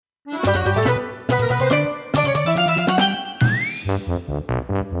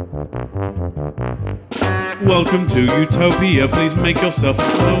Welcome to Utopia, please make yourself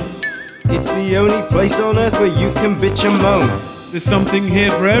at home. It's the only place on earth where you can bitch and moan. There's something here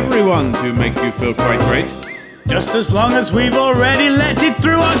for everyone to make you feel quite great. Just as long as we've already let it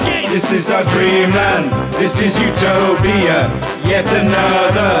through our gates. This is our dreamland, this is Utopia. Yet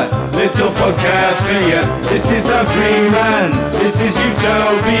another little podcast for you. This is our dreamland, this is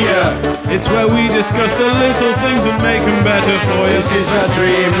Utopia. It's where we discuss the little things and make them better for you. This is our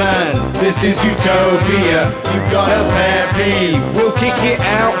dreamland, this is Utopia. You've got a pet peeve, we'll kick it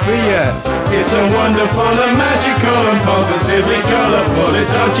out for you. It's a wonderful and magical and positively colourful.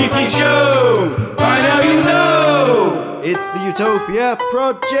 It's our cheeky show, by now you know. It's the Utopia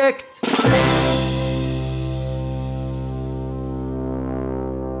Project.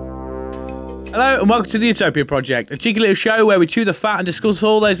 Hello and welcome to the Utopia Project, a cheeky little show where we chew the fat and discuss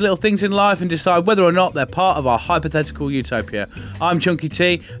all those little things in life and decide whether or not they're part of our hypothetical utopia. I'm Chunky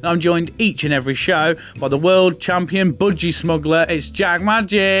T and I'm joined each and every show by the world champion budgie smuggler. It's Jack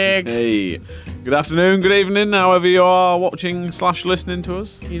Magic. Hey, good afternoon, good evening, however you are watching / listening to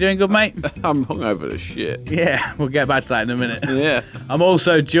us. You doing good, mate? I'm hungover as shit. Yeah, we'll get back to that in a minute. Yeah. I'm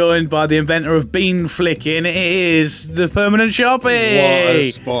also joined by the inventor of bean flicking. It is the permanent Sharpie. What a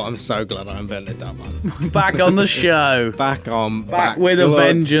spot. I'm so glad I invented that one. Back on the show. Back with a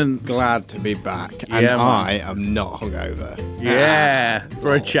vengeance. Glad to be back. And Yeah, man. I am not hungover. Yeah,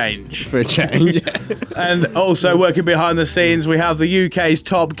 for a change. For a change. And also working behind the scenes, we have the UK's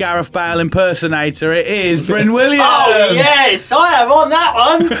top Gareth Bale impersonator. It is Bryn Williams. Oh, yes, I am on that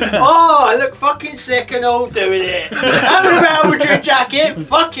one. Oh, I look fucking sick and all doing it. Having a round with your jacket.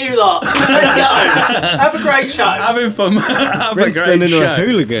 Fuck you lot. Let's go. Have a great show. Having fun. Have a Bryn's great turned into show. a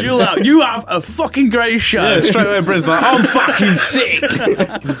hooligan. You have a fucking great show. Yeah, straight away Bryn's like, I'm fucking sick.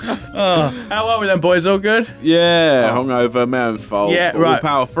 How are we then, boys? All good? Yeah, hungover, my own fault. Yeah, but right. We'll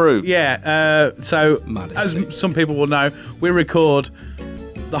power through. Yeah, so Mad as as sick. some people will know, we record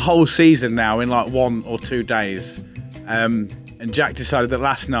the whole season now in like 1 or 2 days. And Jack decided that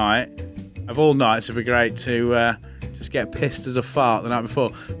last night, of all nights, it'd be great to just get pissed as a fart the night before.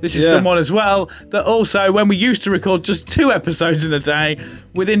 This is Yeah. someone as well that also, when we used to record just 2 episodes in a day,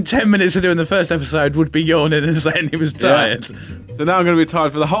 within 10 minutes of doing the first episode, would be yawning and saying he was tired. So now I'm going to be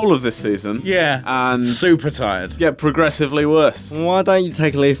tired for the whole of this season. Yeah. And Super tired. get progressively worse. Why don't you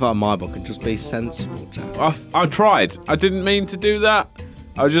take a leaf out of my book and just be sensible, Jack? I tried. I didn't mean to do that.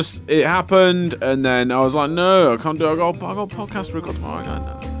 It happened, and then I was like, no, I can't do it. I got a podcast to record tomorrow. I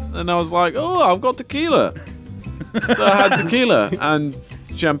can't. And I was like, oh, I've got tequila. So I had tequila and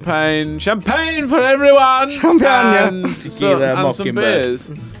champagne for everyone. Champagne, and, Tequila, and some Mockingbird.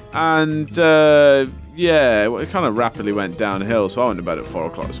 beers. And yeah, it kind of rapidly went downhill. So I went to bed at 4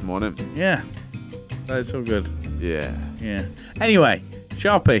 o'clock this morning. Yeah. That's all good. Yeah. Yeah. Anyway,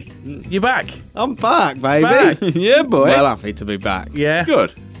 Sharpie, you back? I'm back, baby. Back. Yeah, boy. Well happy to be back. Yeah.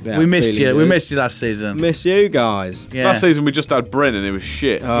 Good. Yeah, We missed feeling you. We good. missed you last season. Miss you guys. Yeah. Last season we just had Bryn and it was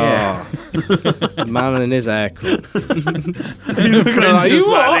shit. Oh, Yeah. man and his haircut. Bryn's like, just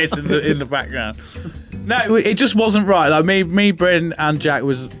 "You like what?" this in the background. No, it just wasn't right. Like me, Bryn, and Jack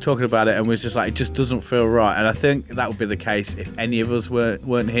was talking about it, and was just like, it just doesn't feel right. And I think that would be the case if any of us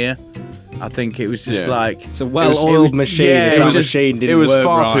weren't here. I think it was just Yeah. like It's a well-oiled machine. yeah, if it that was machine didn't It was work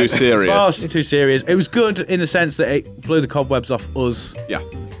far right. too serious. far too serious. It was good in the sense that it blew the cobwebs off us Yeah.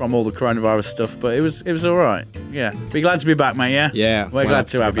 from all the coronavirus stuff, but it was all right. Yeah, be glad to be back, mate. Yeah, Yeah, we're well, glad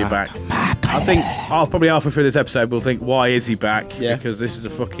to have be you back. I think probably halfway through this episode we'll think, why is he back? Yeah. Because this is a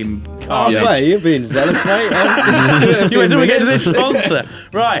fucking Oh, carnage. wait, you're being zealous, mate. You went to get to this sponsor,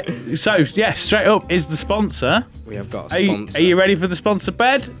 right? So yeah, straight up is the sponsor. We have got Are a you, sponsor. are you ready for the sponsor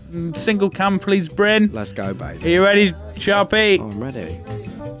bed? Single cam, please, Bryn. Let's go, Are baby. you ready, Sharpie? I'm ready.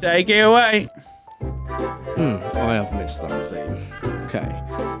 Take it away. I have missed that theme. Okay.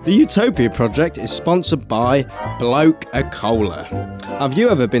 The Utopia Project is sponsored by Bloke-A-Cola. Have you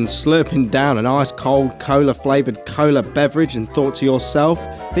ever been slurping down an ice-cold cola-flavoured cola beverage and thought to yourself,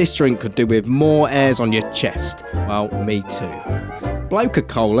 this drink could do with more airs on your chest? Well, me too.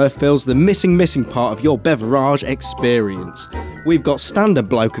 Bloke-A-Cola fills the missing part of your beverage experience. We've got standard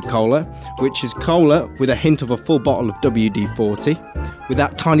Bloke-A-Cola, which is cola with a hint of a full bottle of WD-40, with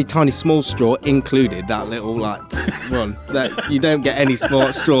that tiny small straw included, that little one. That you don't get any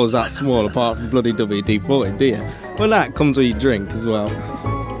small straws that small apart from bloody WD-40, do you? Well, that comes with your drink as well.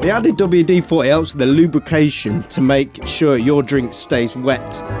 The added WD-40 helps with the lubrication to make sure your drink stays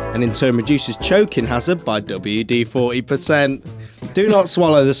wet and in turn reduces choking hazard by WD-40%. Do not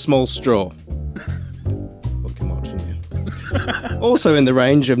swallow the small straw. Fucking watching you. Also in the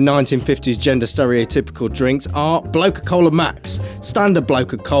range of 1950s gender stereotypical drinks are Bloca-Cola Max, standard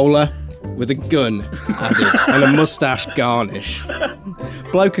Bloca-Cola with a gun added and a moustache garnish.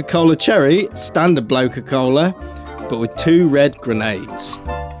 Bloca-Cola Cherry, standard Bloca-Cola, but with 2 red grenades.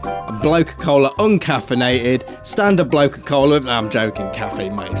 And Bloca-Cola uncaffeinated, standard Bloca-Cola, I'm joking,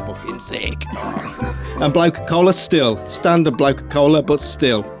 caffeine makes fucking sick. And Bloca-Cola Still, standard Bloca-Cola, but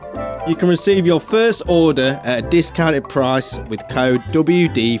still. You can receive your first order at a discounted price with code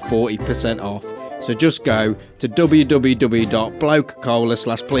WD 40% off. So just go to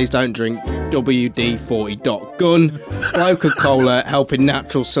www.bloca-cola/please don't drink WD40.gun. Bloca-Cola helping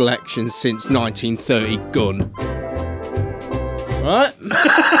natural selection since 1930 gun. Right?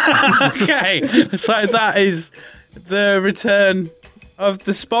 Okay, so that is the return of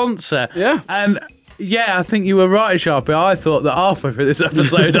the sponsor. Yeah. And yeah, I think you were right, Sharpie. I thought that halfway through this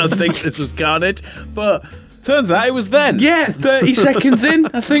episode I'd think this was carnage. But turns out it was then. yeah, 30 seconds in,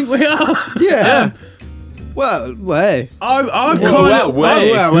 I think we are. Yeah. Well, wait. I've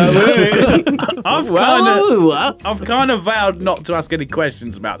kind of vowed not to ask any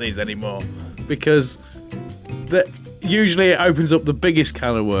questions about these anymore because usually it opens up the biggest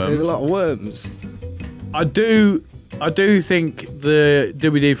can of worms. There's a lot of worms. I do think the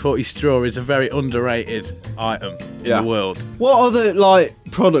WD-40 straw is a very underrated item in the world. What other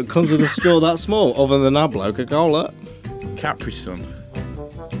product comes with a straw that small other than that Bloca-Cola? Capri Sun.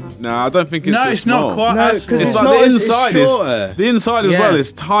 No, I don't think it's No, so it's small. not quite. No, as 'cause small. It's it's like not, the it's inside shorter. the inside as Yeah. well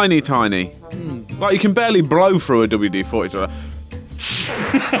is tiny. Like you can barely blow through a WD-40. So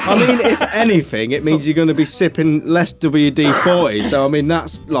I mean, if anything, it means you're going to be sipping less WD-40. So, I mean,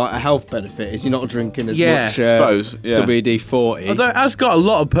 that's like a health benefit, is you're not drinking as much suppose, yeah. WD-40. Although it has got a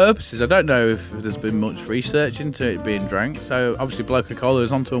lot of purposes. I don't know if there's been much research into it being drank. So obviously Bloca-Cola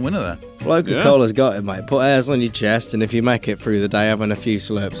is onto a winner there. Bloca-Cola's got it, mate. Put hairs on your chest, and if you make it through the day having a few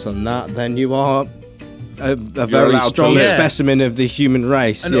slurps on that, then you are a very allowed to strong live. specimen of the human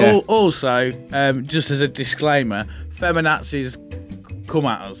race. And yeah. also, just as a disclaimer, feminazis come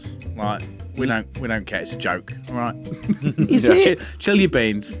at us. Like we don't care. It's a joke. All right. Is it? Chill your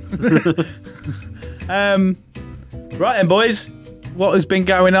beans. Right then, boys. What has been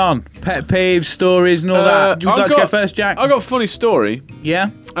going on? Pet peeves, stories, and all that. Do you like to go first, Jack? I got a funny story. Yeah.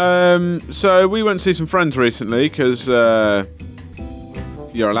 So we went to see some friends recently because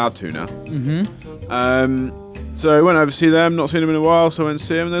you're allowed to now. So I went over to see them. Not seen them in a while, so I went to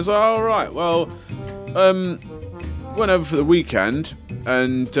see them. And there's all right. Well, went over for the weekend,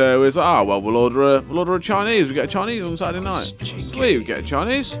 and we was like, we'll order a Chinese. We get a Chinese on Saturday night. Sweet, we get a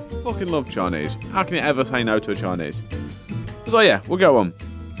Chinese. Fucking love Chinese. How can you ever say no to a Chinese? I was like, yeah, we'll get one.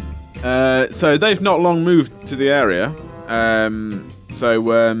 So they've not long moved to the area. So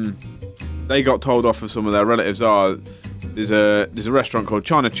they got told off of some of their relatives. There's a restaurant called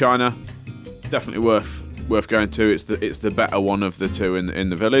China. Definitely worth going to. It's the better one of the two in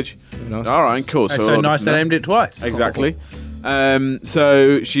the village. Nice. All right, cool. So nice they named it twice. Exactly.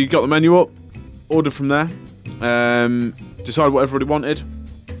 So she got the menu up, ordered from there, decided what everybody wanted,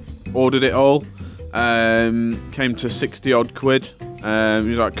 ordered it all, came to 60 odd quid. He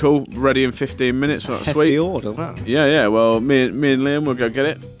was like, cool, ready in 15 minutes. That's Hefty sweet. order, that. Yeah. Well, me and Liam will go get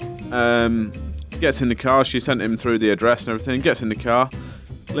it. Gets in the car. She sent him through the address and everything. Gets in the car.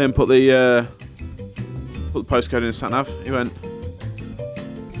 Liam put the postcode in his sat nav. He went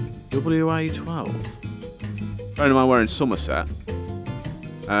WA12. Bearing in mind we're in Somerset.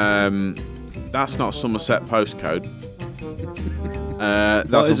 That's not Somerset postcode.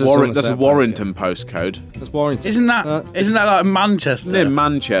 That's a Warrington postcode. That's Warrington. Isn't that like Manchester? Near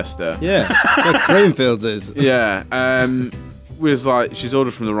Manchester. Yeah, like Creamfields is. Yeah. We was like, she's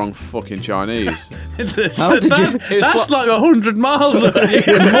ordered from the wrong fucking Chinese. How did you? That's like 100 miles away.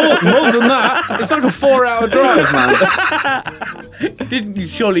 more than that. It's like a 4-hour drive, man.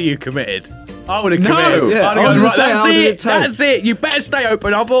 Surely you committed. I would have No. committed. Yeah, I'd I was have gonna gone, say, right, how did it taste? that's it. You better stay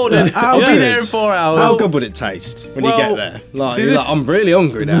open. I've ordered. How I'll be good? there in 4 hours. How good would it taste when you get there? Like, see you're this- like, I'm really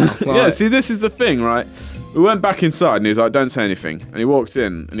hungry now. Like, Yeah, see, this is the thing, right? We went back inside and he was like, don't say anything. And he walked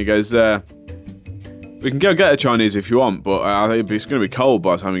in and he goes, we can go get a Chinese if you want, but I think it's going to be cold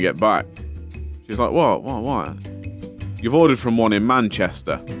by the time we get back. She's like, what? You've ordered from one in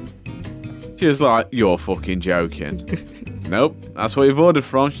Manchester. She was like, you're fucking joking. Nope, that's what you've ordered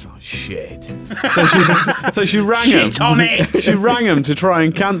from. She's like, shit. So she rang him. Shit on it. She rang him to try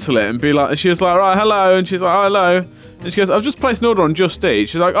and cancel it and be like, she was like, right, hello. And she's like, oh, hello. And she goes, I've just placed an order on Just Eat.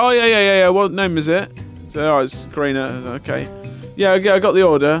 She's like, oh, yeah. What name is it? So, it's Karina. Okay. Yeah, I got the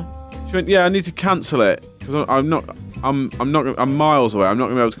order. She went, yeah, I need to cancel it because I'm miles away. I'm not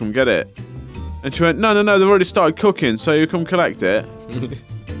gonna be able to come get it. And she went, no, they've already started cooking, so you come collect it.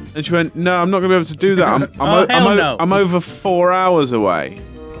 And she went, no, I'm not going to be able to do that. I'm over 4 hours away.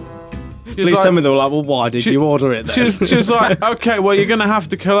 Please tell me they were like, well, why did you order it then? She was like, okay, well, you're going to have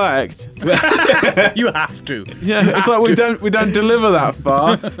to collect. You have to. Yeah, it's like we don't deliver that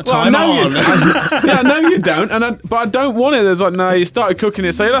far. Time on. Yeah, no, you don't. But I don't want it. There's like, no, you started cooking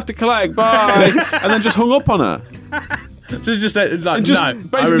it, so you'll have to collect. Bye. And then just hung up on her. So just like, Just no,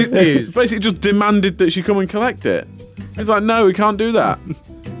 I refuse. Basically, just demanded that she come and collect it. He's like, no, we can't do that.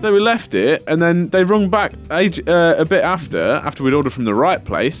 So we left it, and then they rung back a bit after we'd ordered from the right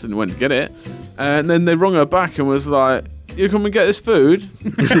place and went to get it. And then they rung her back and was like, you come and get this food?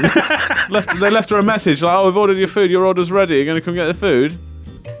 They left her a message like, oh, we've ordered your food, your order's ready, you're going to come get the food?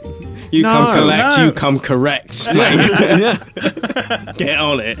 You come collect, no. you come correct, mate. Yeah. Get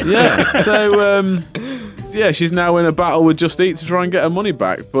on it. Yeah. So, yeah, she's now in a battle with Just Eat to try and get her money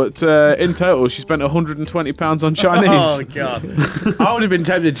back. But in total, she spent £120 on Chinese. Oh, God. I would have been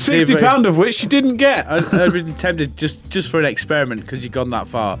tempted to £60 of which she didn't get. I'd have been tempted just for an experiment, because you've gone that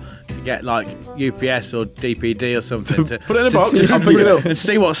far, to get like UPS or DPD or something. To put it in a box, I'll pick it up. And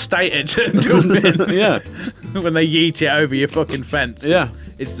see what state it turned up in. Yeah. When they yeet it over your fucking fence. Yeah.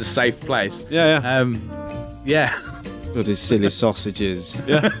 It's the safe place. Yeah. Yeah. Bloody silly sausages.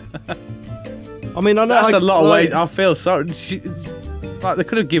 Yeah. I mean, I know That's a lot of ways. I feel sorry. Like, they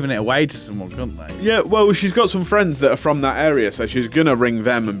could have given it away to someone, couldn't they? Yeah, well, she's got some friends that are from that area, so she's going to ring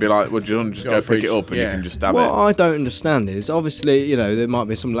them and be like, well, do you want to just go pick it up and you can just stab what it? I don't understand is, obviously, you know, there might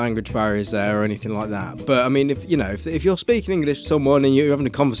be some language barriers there or anything like that. But, I mean, if you're speaking English to someone and you're having a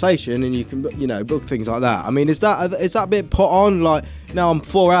conversation and you can, you know, book things like that, I mean, is that a bit put on? Like, no, I'm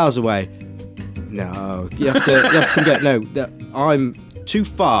 4 hours away. No, you have to come get, no, I'm too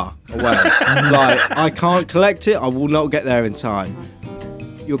far away. Like, I can't collect it, I will not get there in time.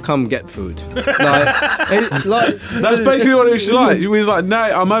 You'll come get food. That's basically what it was like. He was like, no,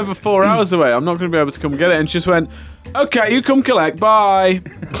 I'm over 4 hours away. I'm not going to be able to come get it. And she just went, okay, you come collect. Bye.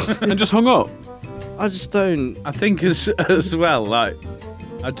 And just hung up. I just don't. I think as well, like,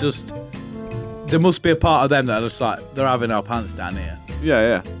 there must be a part of them that are just like, they're having our pants down here.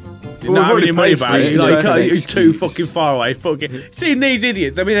 Yeah. You're not having any money back. You're too excuse. fucking far away. Fucking seeing these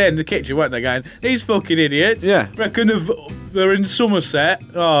idiots. I mean, they're in the kitchen, weren't they? Going, these fucking idiots. Yeah. Reckon they're in Somerset.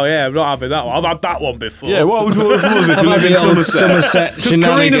 Oh yeah, I'm not having that one. I've had that one before. Yeah, what was it if you live in Somerset? Because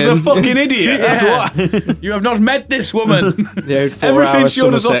Karina's a fucking idiot. That's why. You have not met this woman. Everything she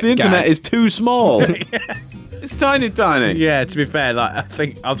orders off the internet is too small. Yeah. It's tiny. Yeah, to be fair, like, I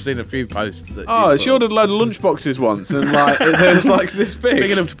think I've seen a few posts that she ordered a load of lunchboxes once, and like there's like this big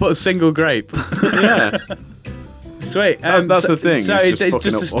enough to put a single grape. Yeah. Sweet. That's the thing. So it's it's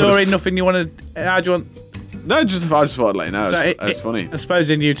just a story. Nothing you want to? How do you want? No, I just thought I'd let you know. So it's funny. I suppose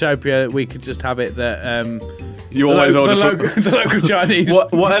in Utopia we could just have it that you always order the local Chinese.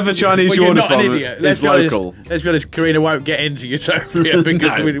 Whatever Chinese you order from is local. Let's be honest, Karina won't get into Utopia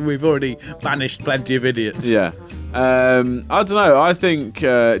because we've already banished plenty of idiots. Yeah. I don't know. I think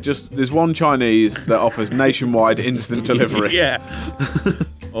just there's one Chinese that offers nationwide instant delivery. Yeah.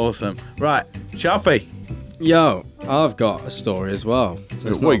 Awesome. Right, Sharpie. Yo, I've got a story as well. So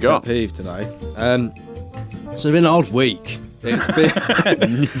it's What you not got? a pet peeve today. So it's been an odd week. It's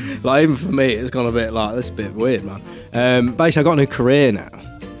been, like, even for me, it's gone a bit like, this is a bit weird, man. Basically, I've got a new career now.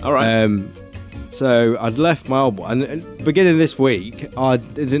 All right. So I'd left my old one, and beginning of this week, I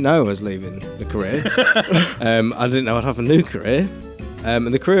didn't know I was leaving the career. I didn't know I'd have a new career.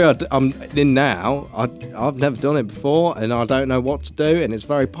 And the career I'm in now, I've never done it before, and I don't know what to do, and it's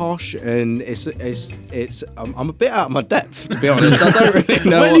very posh, and I'm a bit out of my depth, to be honest. I don't really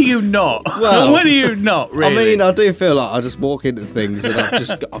know. When are you not? Well, when are you not, really? I mean, I do feel like I just walk into things and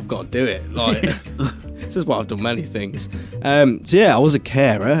I've got to do it. Like, this is why I've done many things. So yeah, I was a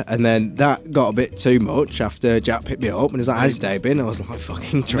carer, and then that got a bit too much after Jack picked me up and he's like, how's your day been? I was like,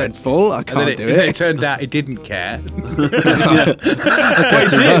 fucking dreadful. I can't do it. It turned out he didn't care. Well,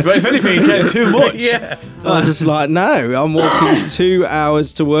 he did, but if anything, he cared too much. Yeah. I was just like, no, I'm walking 2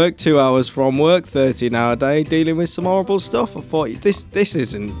 hours to work, 2 hours from work, 13-hour day, dealing with some horrible stuff. I thought, this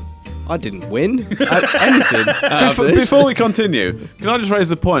isn't. I didn't win anything out of this. Before we continue, can I just raise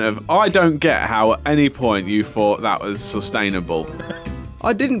the point of I don't get how at any point you thought that was sustainable.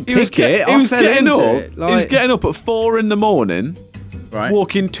 I didn't He was pick it. He I was fell getting into up. it. He was getting up at 4 a.m, Right.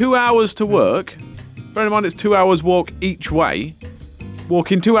 walking 2 hours to work. Bear in mind, it's 2 hours walk each way.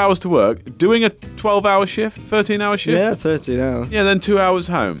 Walking 2 hours to work, doing a 12-hour shift, 13-hour shift. Yeah, 13 hours. Yeah, then 2 hours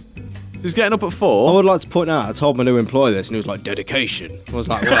home. He's getting up at I 4. would like to point out, I told my new employer this, and he was like, dedication. I was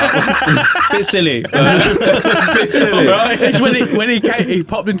like, well, bit silly. Bit silly. Right? It's when he came, he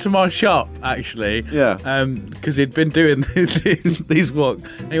popped into my shop actually. Yeah. Because he'd been doing these walks.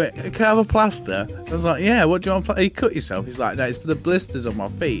 And he went, "Can I have a plaster?" I was like, "Yeah. What do you want?" He cut yourself. He's like, "No, it's for the blisters on my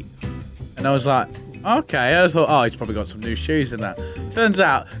feet." And I was like, "Okay." I thought, "Oh, he's probably got some new shoes and that." Turns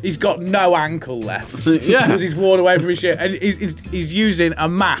out he's got no ankle left. Yeah. Because he's worn away from his shoe, and he's using a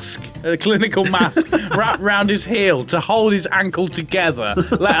mask, a clinical mask, wrapped round his heel to hold his ankle together,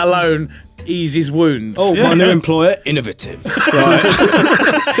 let alone ease his wounds. Oh, my new employer, innovative. Right.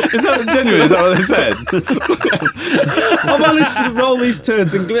 Is that genuine? Is that what they said? I managed to roll these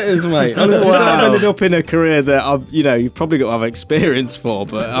turds and glitters, mate. Honestly, I've ended up in a career that I've, you've probably got to have experience for,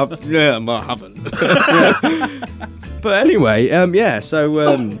 but I haven't. But anyway, so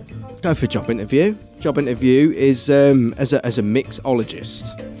go for a job interview. Job interview is as a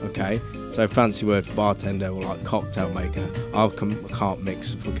mixologist, okay? So fancy word for bartender or like cocktail maker. I can't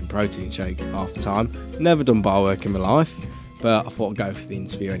mix a fucking protein shake half the time. Never done bar work in my life, but I thought I'd go for the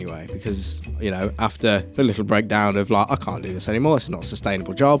interview anyway because, after the little breakdown of like, I can't do this anymore, it's not a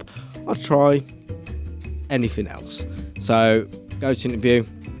sustainable job, I'll try anything else. So go to interview,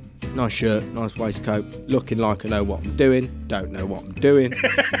 nice shirt, nice waistcoat, looking like I know what I'm doing, don't know what I'm doing,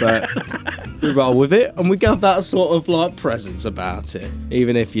 but we roll with it and we have that sort of like presence about it,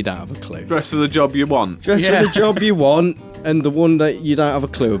 even if you don't have a clue. Dress for the job you want. Dress for the job you want and the one that you don't have a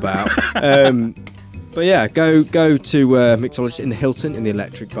clue about. But yeah, go to mixologist in the Hilton, in the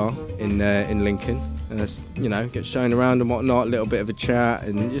Electric Bar in Lincoln. Get shown around and whatnot, a little bit of a chat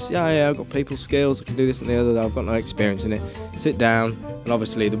and just, I've got people skills, I can do this and the other, I've got no experience in it. Sit down, and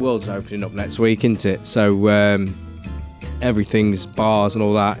obviously the world's opening up next week, isn't it? So everything's bars and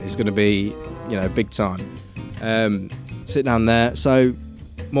all that is going to be, big time. Sit down there, so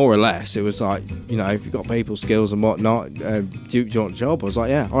more or less it was like, if you've got people skills and whatnot, do you want a job? I was like,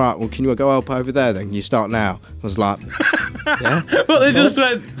 yeah, all right, well, can you go help over there then? Can you start now? I was like, yeah. But they just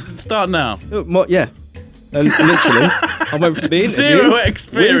went, start now. Yeah. And literally, I went for the interview. Zero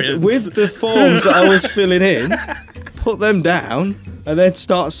experience. With the forms that I was filling in, put them down, and then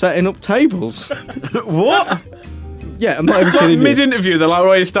start setting up tables. What? Yeah, I'm not even kidding you. Mid-interview, they're like,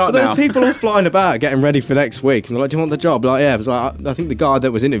 where you start But now? there's people all flying about, getting ready for next week, and they're like, do you want the job? Like, yeah. It was like, I think the guy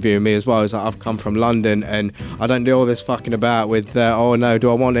that was interviewing me as well was like, I've come from London, and I don't do all this fucking about with, oh no, do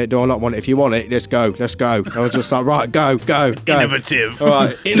I want it? Do I not want it? If you want it, let's go. I was just like, right, go. Innovative. All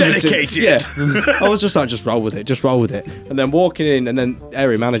right, Dedicated. Yeah. I was just like, just roll with it. And then walking in, and then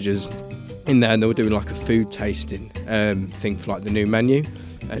area managers in there, and they were doing like a food tasting thing for like the new menu.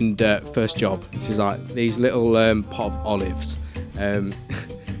 And first job, she's like, these little pot of olives.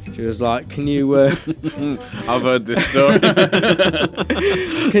 She was like, can you... I've heard this story.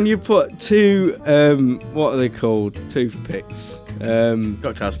 can you put 2, what are they called? Toothpicks.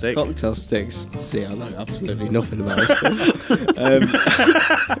 Cocktail stick. Cocktail sticks. See, I know absolutely nothing about this.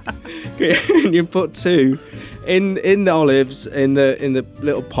 Can you put 2 in the olives in the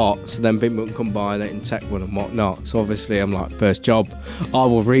little pot, so then people can come by and they can take one and whatnot. So obviously I'm like, first job, I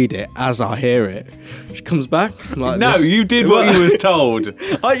will read it as I hear it. She comes back. I'm like, No, you did what you was told.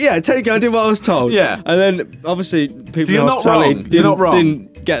 Yeah, technically I did what I was told. Yeah. And then obviously people So you're in not hospitality wrong. You're not wrong.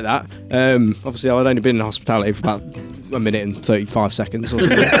 didn't get that. Obviously I'd only been in hospitality for about a minute and 35 seconds or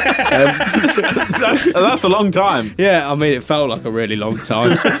something. That's a long time. Yeah, I mean, it felt like a really long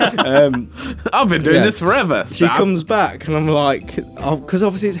time. I've been doing this forever. She Sav. comes back and I'm like, because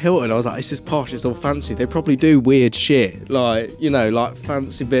obviously it's Hilton, I was like, this is posh, it's all fancy. They probably do weird shit, like, like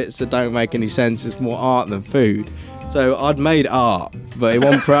fancy bits that don't make any sense. It's more art than food. So I'd made art, but it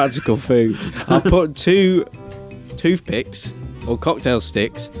wasn't practical food. I put 2 toothpicks or cocktail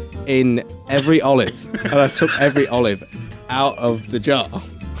sticks in every olive, and I took every olive out of the jar.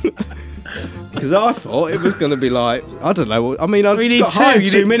 Because I thought it was going to be like, I don't know. I mean, I just got hired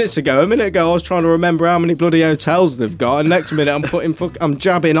 2 minutes ago. A minute ago, I was trying to remember how many bloody hotels they've got, and next minute, I'm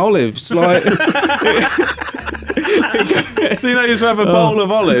jabbing olives. Like, So you just have a bowl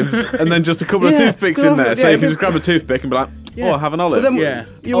of olives and then just a couple of toothpicks in there, so you can just grab a toothpick and be like, oh, I'll have an olive. But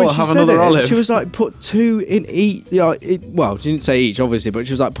then, I'll have another olive. She was like, put 2 in each. Well, she didn't say each, obviously, but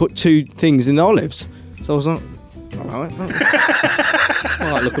she was like, put 2 things in the olives. So I was like, all right.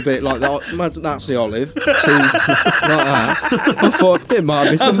 Might look a bit like that. That's the olive. Like that. I thought it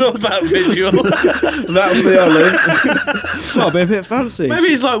might be I some. love that visual. That's the olive. Might be a bit fancy. Maybe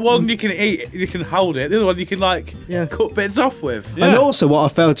it's like one you can eat, you can hold it. The other one you can like cut bits off with. And also, what I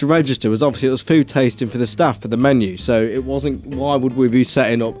failed to register was obviously it was food tasting for the staff for the menu, so it wasn't. Why would we be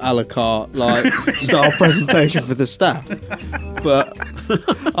setting up a la carte like style presentation for the staff? But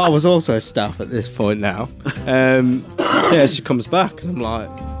I was also staff at this point now. Yeah, she comes back and I'm like,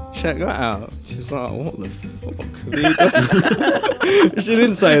 check that out. She's like, what the fuck have you done? She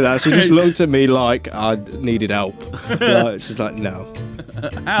didn't say that. She just looked at me like I needed help. She's like, no.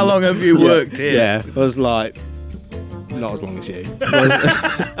 How long have you worked here? Yeah, I was like, not as long as you.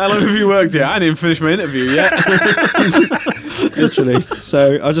 How long have you worked here? I didn't even finish my interview yet. Literally.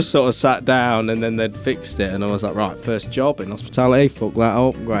 So I just sort of sat down and then they'd fixed it and I was like, right, first job in hospitality, fuck that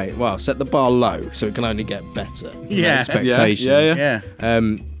up, great. Well, set the bar low so it can only get better. Yeah. Expectations. Yeah.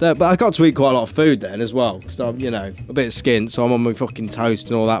 But I got to eat quite a lot of food then as well because I'm, a bit skint, so I'm on my fucking toast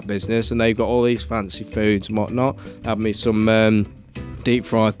and all that business, and they've got all these fancy foods and whatnot. Had me some deep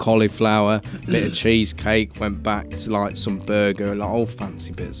fried cauliflower, bit of cheesecake, went back to like some burger, like all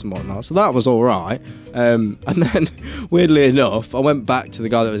fancy bits and whatnot. So that was all right. And then, weirdly enough, I went back to the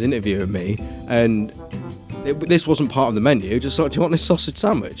guy that was interviewing me, and this wasn't part of the menu. Just like, do you want this sausage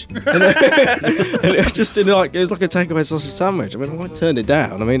sandwich? And it was just it was like a takeaway sausage sandwich. I mean, I turned it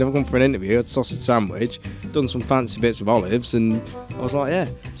down. I mean, I've gone for an interview, had a sausage sandwich, done some fancy bits with olives, and I was like, yeah.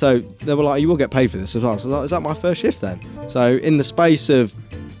 So they were like, you will get paid for this as well. So I was like, is that my first shift then? So in the space of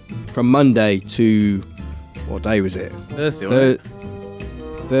from Monday to what day was it? Thursday, wasn't it?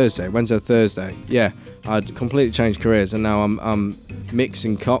 Thursday, Wednesday, Thursday. Yeah, I'd completely changed careers, and now I'm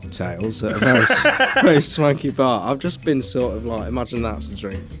mixing cocktails at a very very swanky bar. I've just been sort of like, imagine that's a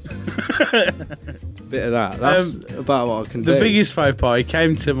drink. Bit of that. That's about what I can do. The biggest faux pas, he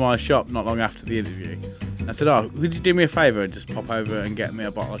came to my shop not long after the interview. I said, oh, would you do me a favour and just pop over and get me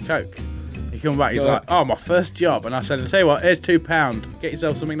a bottle of Coke? He come back, he's like, oh, my first job. And I said, I'll tell you what, here's £2. Get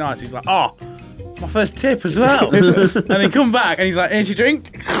yourself something nice. He's like, oh, my first tip as well. And he come back and he's like, here's your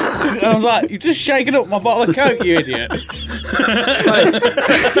drink. And I was like, you've just shaken up my bottle of Coke, you idiot.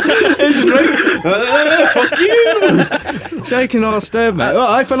 Here's your drink. Fuck you. Shaking our stir, mate.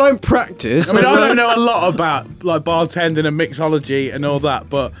 Well, if I don't practice... I mean, I don't know a lot about like bartending and mixology and all that,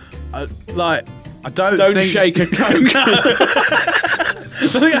 but I don't think... shake a Coke.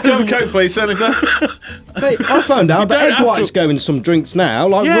 Have a Coke, please, certainly, sir. Mate, I found out that egg whites go in some drinks now,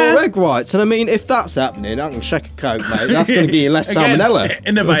 like Yeah. raw egg whites. And I mean, if that's happening, I can shake a Coke, mate. That's going to give you less Again, salmonella.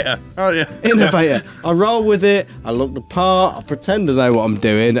 Innovator. Oh, yeah. Innovator. I roll with it, I look the part, I pretend to know what I'm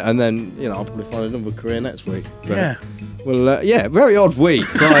doing, and then, I'll probably find another career next week. But, Yeah. Well, very odd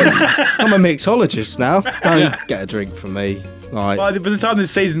week. Like, I'm a mixologist now. Don't get a drink from me. Like, By the time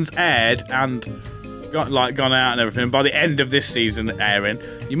this season's aired and gone out and everything, by the end of this season airing,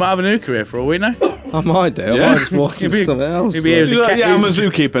 you might have a new career for all we know. I might do. Yeah. I might just walk into something else. You'll be here as a cat. Yeah, I'm a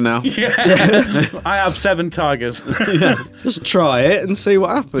zookeeper now. Yeah. I have 7 tigers. Just try it and see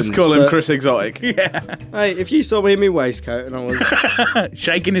what happens. Just call him But, Chris Exotic. Yeah. Hey, if you saw me in my waistcoat and I was...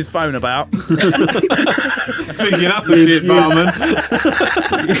 Shaking his phone about. Thinking that's a shit, barman.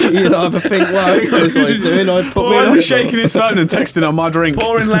 You'd either think, well, that's what he's doing, or he'd put me Why in is he hospital. shaking his phone and texting on my drink?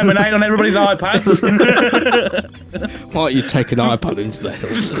 Pouring lemonade on everybody's iPads. Why don't you take an iPad into the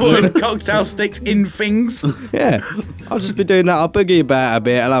hills? Pouring cocktail sticks in things. Yeah, I'll just be doing that. I'll boogie about a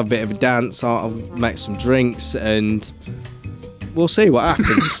bit, I'll have a bit of a dance, I'll make some drinks, and we'll see what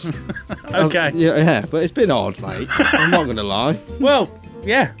happens. Okay. Yeah, but it's been odd, mate. I'm not going to lie. Well,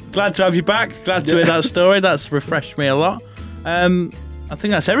 yeah. Glad to have you back. Glad to hear that story. That's refreshed me a lot. I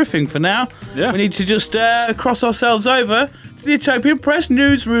think that's everything for now. Yeah. We need to just cross ourselves over to the Utopian Press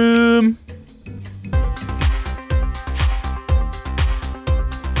newsroom.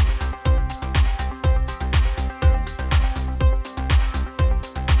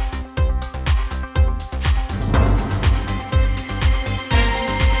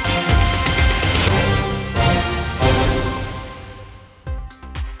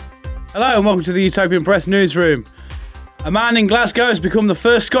 Hello and welcome to the Utopian Press newsroom. A man in Glasgow has become the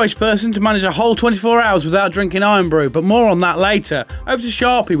first Scottish person to manage a whole 24 hours without drinking iron brew, but more on that later. Over to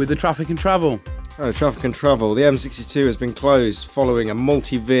Sharpie with the traffic and travel. Oh, traffic and travel. The M62 has been closed following a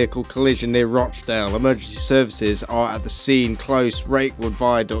multi-vehicle collision near Rochdale. Emergency services are at the scene close Rakewood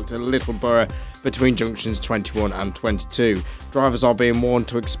Viaduct at Littleborough between junctions 21 and 22. Drivers are being warned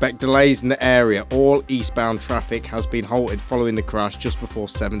to expect delays in the area. All eastbound traffic has been halted following the crash just before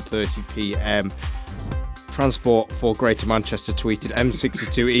 7:30 p.m. Transport for Greater Manchester tweeted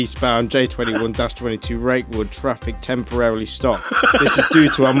M62 eastbound J21-22 Rakewood traffic temporarily stopped. This is due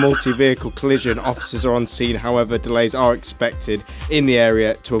to a multi-vehicle collision. Officers are on scene, however, delays are expected in the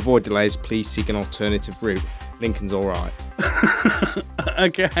area. To avoid delays, please seek an alternative route. Lincoln's all right.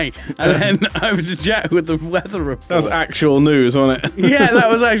 Okay, and then over to Jack with the weather report. That was actual news, wasn't it? Yeah, that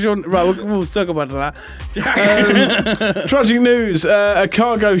was actual. Right, we'll talk about that. Jack. Tragic news. A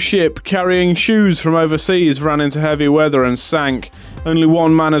cargo ship carrying shoes from overseas ran into heavy weather and sank. Only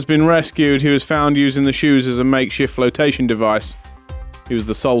one man has been rescued. He was found using the shoes as a makeshift flotation device. He was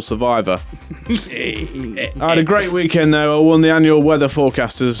the sole survivor. I had a great weekend, though. I won the annual Weather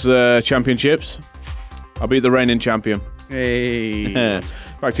Forecasters Championships. I beat the reigning champion. Hey.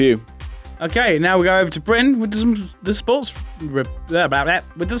 Back to you. Okay, now we go over to Bryn with the sports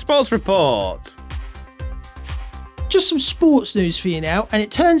report. Just some sports news for you now, and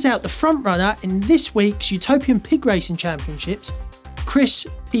it turns out the front runner in this week's Utopian Pig Racing Championships, Chris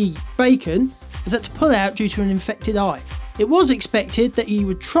P. Bacon, has had to pull out due to an infected eye. It was expected that he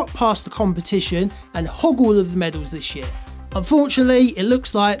would trot past the competition and hog all of the medals this year. Unfortunately, it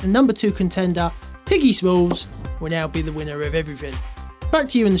looks like the number 2 contender, Piggy Smalls, will now be the winner of everything. Back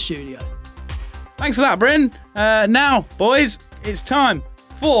to you in the studio. Thanks for that, Bryn. Now, boys, it's time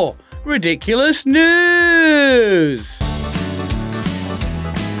for Ridiculous News.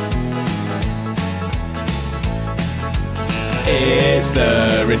 It's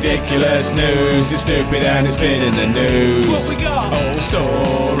the ridiculous news. It's stupid and it's been in the news. What we got? Old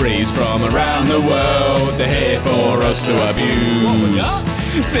stories from around the world. They're here for us to abuse. What we got?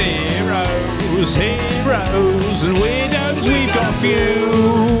 Zeros, heroes, and widows. We've got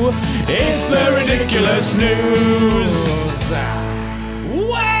few. It's the ridiculous news.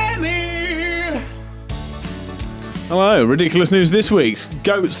 Whammy! Hello, ridiculous news this week's.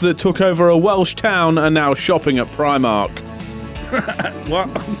 Goats that took over a Welsh town are now shopping at Primark. What?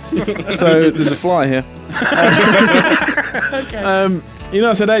 So, there's a fly here. You know,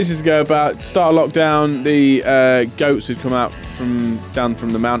 I said ages ago about start of lockdown, the goats had come out down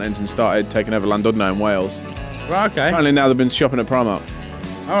from the mountains and started taking over Llandudno in Wales. Right, okay. Apparently now they've been shopping at Primark.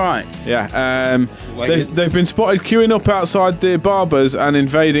 All right. Yeah, they've been spotted queuing up outside the barbers and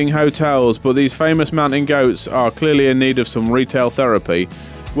invading hotels, but these famous mountain goats are clearly in need of some retail therapy.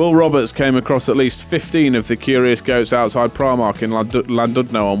 Will Roberts came across at least 15 of the curious goats outside Primark in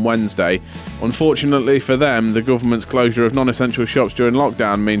Llandudno on Wednesday. Unfortunately for them, the government's closure of non-essential shops during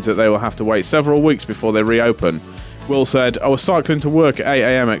lockdown means that they will have to wait several weeks before they reopen. Will said, "I was cycling to work at 8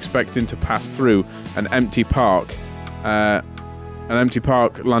 a.m. expecting to pass through an empty park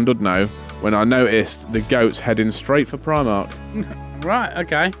Llandudno, when I noticed the goats heading straight for Primark." Right,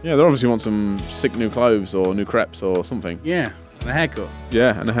 okay. Yeah, they obviously want some sick new clothes or new crepes or something. Yeah, and a haircut.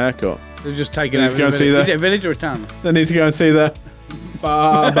 Yeah, and a haircut. They're just taking Let's over go the and see village. that. Is it a village or a town? They need to go and see the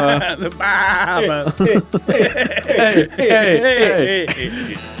barber. The barber. hey.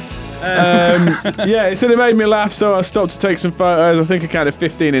 Yeah, he said it made me laugh, so I stopped to take some photos. I think I counted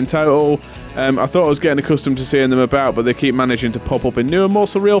 15 in total. I thought I was getting accustomed to seeing them about, but they keep managing to pop up in new and more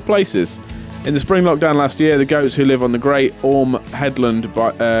surreal places. In the spring lockdown last year, the goats who live on the Great Orme headland by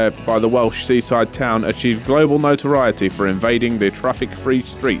the Welsh seaside town achieved global notoriety for invading the traffic-free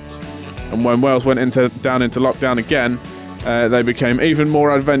streets. And when Wales went down into lockdown again, they became even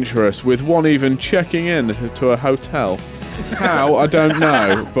more adventurous, with one even checking in to a hotel. How, I don't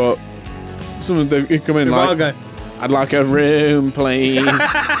know, but some of them come in like, "I'd like a room, please."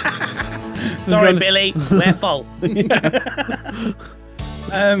 Sorry, Billy, we're full.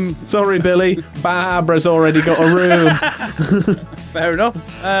 Sorry, Billy, Barbara's already got a room. Fair enough.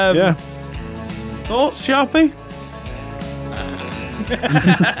 Yeah. Thoughts, Sharpie?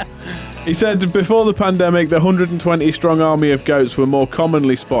 He said before the pandemic, the 120-strong army of goats were more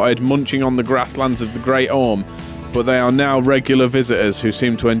commonly spotted munching on the grasslands of the Great Orme, but they are now regular visitors who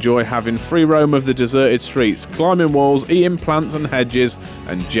seem to enjoy having free roam of the deserted streets, climbing walls, eating plants and hedges,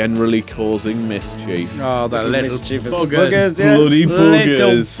 and generally causing mischief. Oh, the little mischievous buggers. yes. Bloody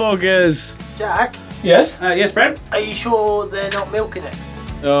buggers. Little buggers. Jack, Yes? Yes, Brent? are you sure they're not milking it?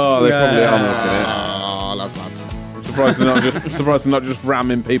 Oh, they probably are milking it. Oh, lads. I'm surprised they're not just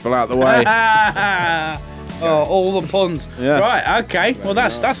ramming people out the way. Oh, all the puns. Yeah. Right, okay. Well,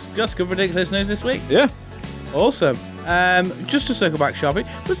 that's good ridiculous news this week. Yeah. Awesome. Just to circle back, Sharpie,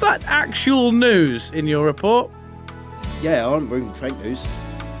 was that actual news in your report? Yeah, I don't bring fake news.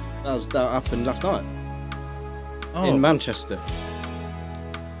 That happened last night Oh. in Manchester.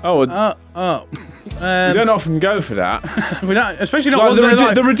 Oh, You we don't often go for that. we don't, especially not Like ones the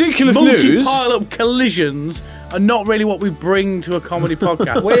that are ridiculous news. multi-pile-up collisions are not really what we bring to a comedy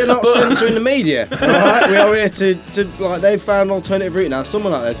podcast. We're not censoring the media, alright? We are here to like, they've found an alternative route now.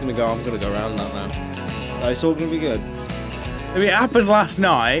 Someone like that's going to go, I'm going to go around that, man. It's all going to be good. If it happened last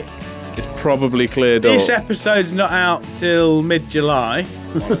night, It's probably cleared this up. episode's not out till mid-July.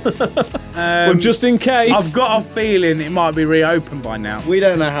 Well, just in case. I've got a feeling it might be reopened by now. We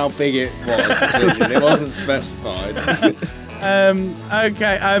don't know how big it was. Clearly. It wasn't specified.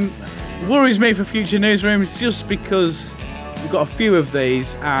 Okay. Worries me for future newsrooms just because we've got a few of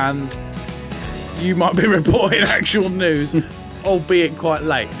these and you might be reporting actual news, albeit quite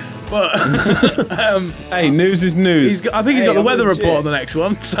late. But Hey, news is news. I think he's got the I'm weather legit. report on the next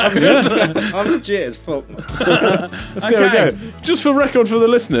one. So I'm legit as fuck. There we go. Just for record for the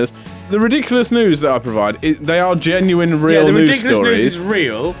listeners, the ridiculous news that I provide, they are genuine, real the news ridiculous stories. news is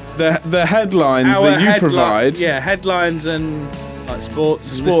real. The headlines Our that you provide, yeah, headlines and like sports,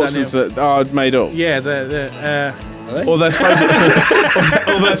 and sports this, that, and that are made up. yeah, Or they're supposed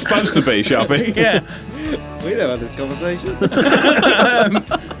to, or they're supposed to be, Sharpie. yeah. We never had this conversation.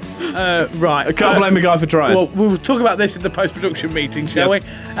 Right. I can't blame the guy for trying. Well, we'll talk about this in the post-production meeting, shall Yes.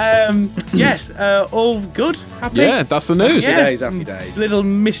 we? Yes. All good. Happy. Yeah, that's the news. Yeah. Happy days. Little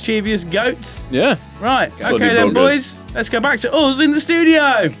mischievous goats. Yeah. Right. Bloody Okay then, buggers. boys. Let's go back to us in the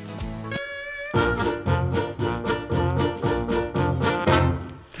studio.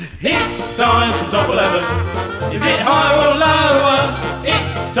 It's time for top 11. Is it higher or lower?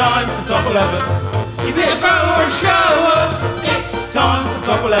 It's time for top 11. Is it a bow or a shower? It's time for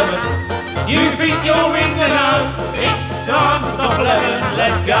top 11. You think you're in the know? It's time for top 11.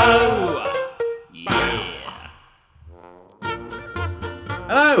 Let's go.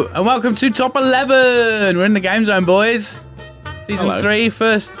 Hello and welcome to Top 11. We're in the game zone, boys. Season Hello. 3,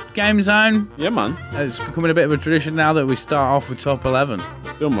 first game zone. Yeah, man. It's becoming a bit of a tradition now that we start off with Top 11.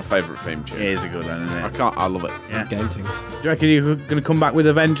 Still my favourite theme tune. It is a good one, isn't it? I love it. Yeah. Game things. Do you reckon you're going to come back with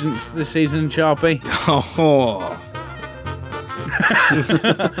a vengeance this season, Sharpie? Oh.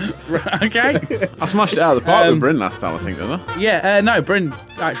 Okay. I smashed it out of the park with Bryn last time, I think, didn't I? Yeah, no, Bryn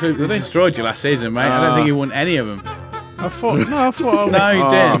actually destroyed you last season, mate. I don't think you won any of them. I thought. No, you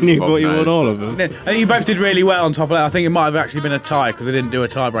didn't. You fuck thought you knows. won all of them. I think you both did really well on top of that. I think it might have actually been a tie because I didn't do a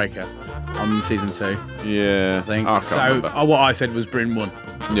tiebreaker on season 2, Yeah. I think. I can't So remember. what I said was Bryn won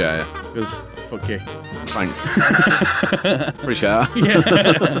Yeah. because fuck you. Thanks. Appreciate that.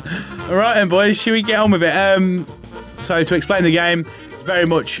 Yeah. All right, then, boys. Should we get on with it? So to explain the game, it's very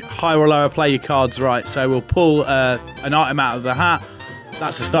much higher or lower. Play your cards right. So we'll pull an item out of the hat.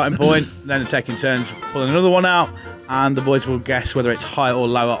 That's the starting point. Then taking turns pulling another one out, and the boys will guess whether it's higher or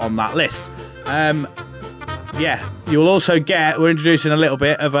lower on that list. Yeah, you'll also get. We're introducing a little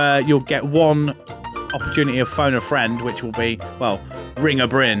bit of you'll get one opportunity of phone a friend, which will be ring a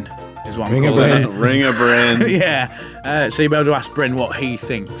Bryn. Is what I'm Ring a calling Bryn. it. Ring a Bryn. Yeah, so you'll be able to ask Bryn what he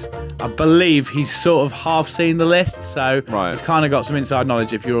thinks. I believe he's sort of half seen the list, so Right. he's kind of got some inside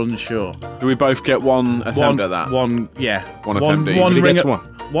knowledge if you're unsure. Do we both get one attempt at that? One Attempt each. One He ring gets a, one.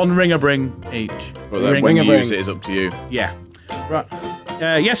 one ring a Bryn each. But then Ring- when Ring you a use Bryn. it, it's up to you. Yeah. Right.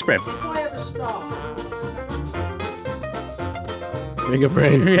 Yes, Bryn. Ring a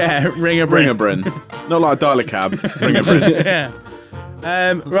brain. Yeah, ring a Bryn. Ring a Bryn. Not like dial a cab. Ring a Bryn.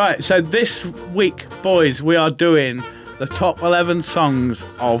 Yeah. Right, so this week, boys, we are doing the top 11 songs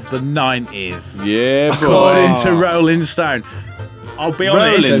of the 90s. Yeah, According boy. to Rolling Stone. I'll be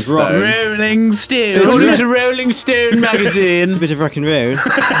Rolling honest. Stone. Rolling Stone. According to Rolling Stone magazine. It's a bit of rock and roll.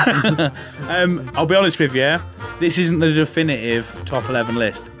 I'll be honest with you. This isn't the definitive top 11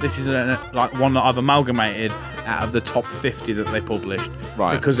 list. This is like one that I've amalgamated out of the top 50 that they published.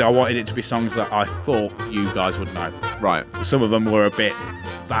 Right. Because I wanted it to be songs that I thought you guys would know. Right. Some of them were a bit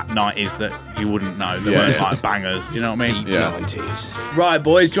that 90s that you wouldn't know. They Yeah, weren't yeah. like bangers. Do you know what I mean? Yeah. 90s. Right,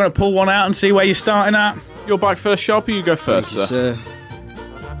 boys. Do you want to pull one out and see where you're starting at? You're back first, Sharpie. You go first, Thank you, sir. sir.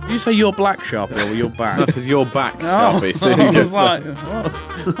 Did you say you're black, Sharpie, or you're back? That says you're back, Oh, Sharpie. So I you go was like,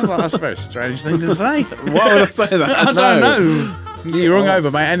 first. that's a very strange thing to say. Why would I say that? I don't know. You're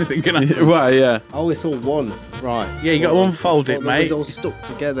hungover, mate. Anything can happen. Well, yeah. Oh, it's all one. Right. Yeah, you got to unfold it, It's mate. all stuck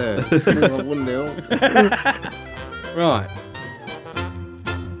together. It's kind of like 1-0. Right.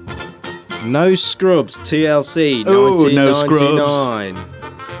 No Scrubs, TLC, Ooh, No 1999.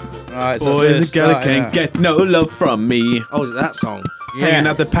 Right, so Boys, first a girl starting can't out. get no love from me. Oh, is it that song? Hanging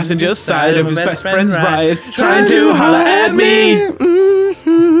out the passenger side of his best friend's ride, Trying trying to holler at me.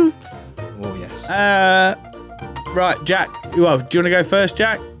 Mhm. Oh, yes. Right, Jack. Well, do you want to go first,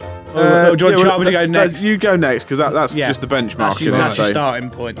 Jack? Or do you want Sharpie to go next? You go next, because that's Yeah. just the benchmark. That's your, isn't it? that's your So- starting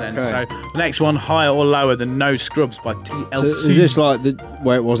point then. Okay. So the next one, higher or lower than No Scrubs by TLC. So is this like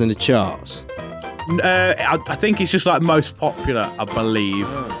where it was in the charts? I think it's just like most popular, I believe.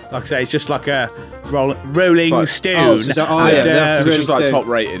 Like I say, it's just like a Rolling like- Stone. Oh, so it's like- oh, yeah, that's It's just like Stone. top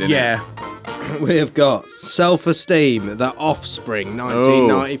rated, isn't it? yeah. We have got Self-Esteem, The Offspring,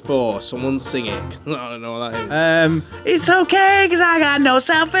 1994. Someone sing it. I don't know what that is. It's okay, cause I got no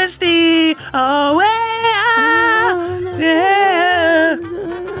self-esteem. Oh, yeah.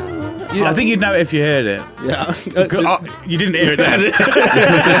 I think you'd know it if you heard it. Yeah. You didn't hear it then.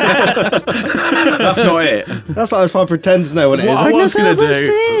 That's not it. That's like if I pretend to know what it is. What I Like, was no going to do,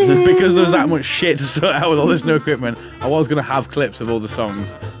 self-esteem. because there was that much shit to sort out with all this new equipment, I was going to have clips of all the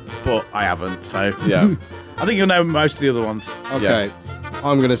songs, but I haven't, so... Yeah. I think you'll know most of the other ones. Okay,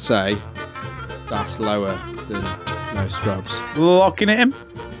 I'm going to say that's lower than No Scrubs. Locking it in?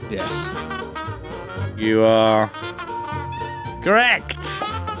 Yes. You are correct.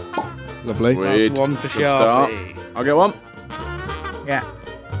 Lovely. Sweet. That's one for Good start. Sharpie. I'll get one. Yeah.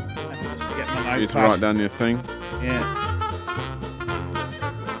 Just get my You need to notepad. write down your thing. Yeah.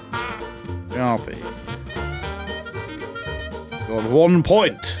 Sharpie. Got 1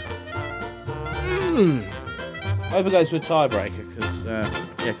 point. Over goes to a tiebreaker because,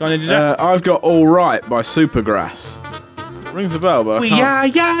 yeah, go on, did you say? I've got All Right by Supergrass. Rings a bell, but I We can't. are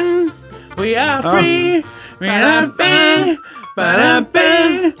young, we are free, we are free,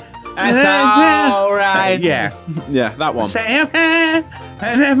 ba-da-ba. That's alright. Yeah. Yeah, that one. Say a prayer,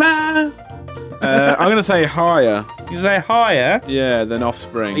 ba-da-ba. I'm going to say higher. You say higher? Yeah, than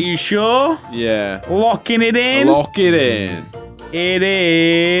Offspring. Are you sure? Yeah. Locking it in? Lock it in. It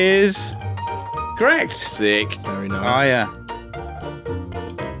is correct. Sick. Very nice. Higher.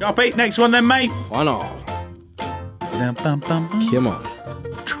 Sharpie, next one then, mate. Why not? Come on.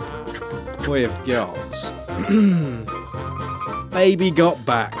 We have got Baby Got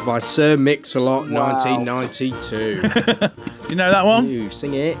Back by Sir Mix-a-Lot, 1992. You know that one? You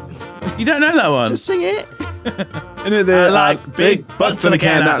sing it. You don't know that one? Just sing it. Isn't it I like big butts and I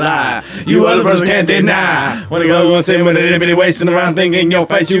cannot lie. You other brothers can't deny. When I go once in with a little bitty wasting around thinking your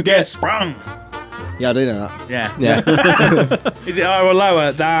face, you get sprung. Yeah, I do know that. Yeah. Yeah. Is it higher or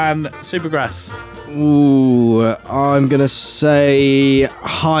lower than Supergrass? Ooh, I'm going to say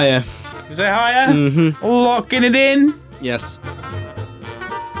higher. Is it higher? Mm-hmm. Locking it in. Yes.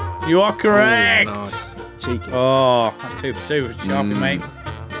 You are correct. Ooh, nice. Cheeky. Oh, that's 2 for 2 for Sharpie, mate.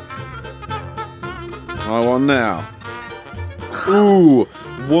 My one now. Ooh,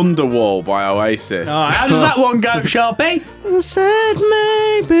 Wonderwall by Oasis. Oh, how does that one go, Sharpie? I said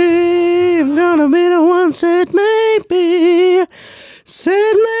maybe I'm gonna be the one. Said maybe.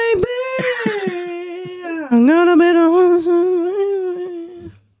 Said maybe I'm gonna be the one.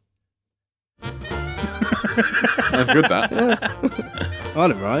 Said That's good, that. I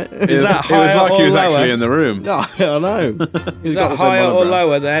got it right. It was that it was higher like he or was lower? actually in the room. No, I know. Is that higher or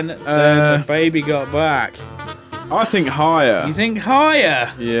lower than the Baby Got Back? I think higher. You think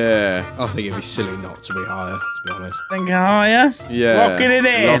higher? Yeah. I think it'd be silly not to be higher, to be honest. Think higher? Yeah. Locking it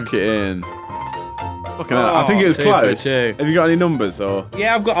in. Lock it in. Fucking hell. I think it was 2 for close. 2. Have you got any numbers or?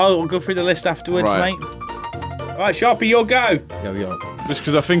 Yeah, I'll go through the list afterwards, Right. mate. Right, Sharpie, your go. Go, go. Just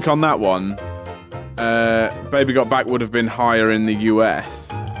because I think on that one, Baby Got Back would have been higher in the US.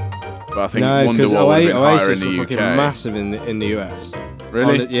 But I think No, because Wonderwall would have been higher in Oasis the were UK. fucking massive in the US.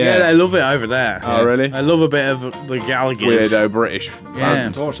 Really? Yeah, they love it over there. Oh, really? I love a bit of the Gallagher's. Weirdo British Yeah.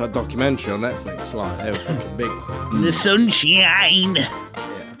 band. Watch that documentary on Netflix. Like, they were fucking big. The sunshine.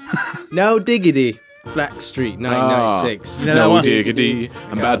 No diggity. Black Street, 1996. You know that No one? diggity,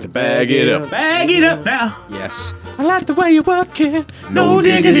 I'm about to bag it up. Bag it up now. Yes. I like the way you work it. No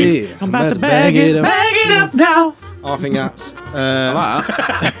diggity, I'm about to bag it up. Bag it up now. I think that's.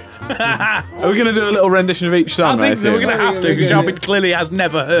 Are we going to do a little rendition of each I song? think that we're going to have to, because Yeah. Sharpie clearly has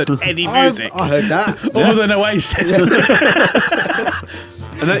never heard any music I heard that. other than Oasis.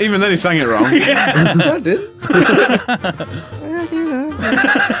 And then, even then he sang it wrong. I did.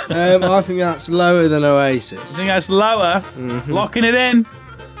 I think that's lower than I Oasis. think that's lower. Locking it in.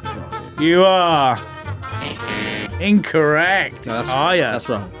 You are incorrect. No, It's higher. That's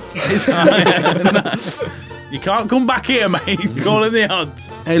wrong. It's higher. No. You can't come back here, mate. You're calling the odds.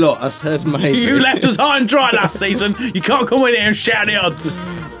 Hey, look, I said maybe. You left us high and dry last season. You can't come in here and shout the odds.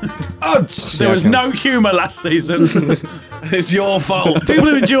 odds. There was no humour last season. It's your fault. People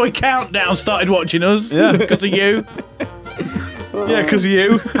who enjoy Countdown started watching us. Yeah. Because of you. Yeah, because of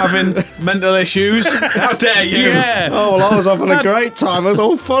you having mental issues. How dare you? Yeah. Oh, well, I was having a great time. It was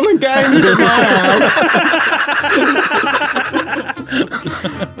all fun and games in my house.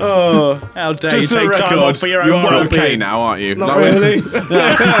 Oh, How dare just you for the take time record, off for your you own are well-being. okay now, aren't you? Not Like, really.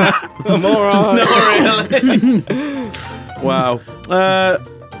 I'm alright. Not really. Wow.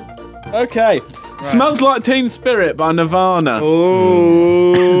 Okay. Smells Like Teen Spirit by Nirvana.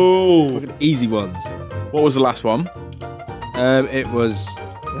 Oh. Fucking easy ones. What was the last one? It was.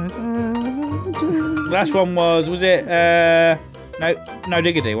 Last one was it? No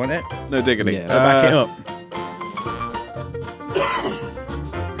diggity, wasn't it? No diggity. Yeah. Back it up.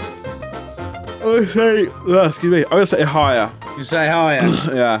 I'm gonna say, excuse me. I'm gonna say higher. You say higher.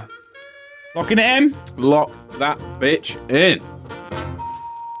 Yeah. Locking it in. Lock that bitch in.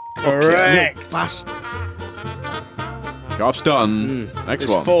 Correct. Fast. Job's done. Next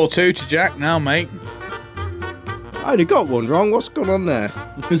It's one. 4-2 to Jack now, mate. I only got one wrong. What's going on there?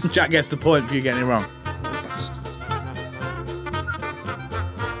 Jack gets the point for you getting it wrong.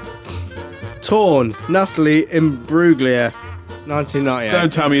 Torn. Natalie Imbruglia. 1998.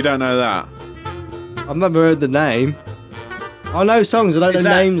 Don't tell me you don't know that. I've never heard the name. I know songs. I don't know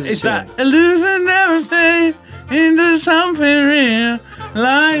names. It's that illusion never stay into something real.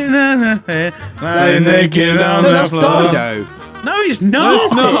 Lying naked on No, the that's floor. Dido. No, it's not.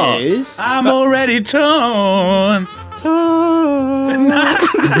 Yes, it is. I'm already torn. Torn. You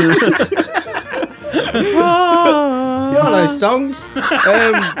got those songs?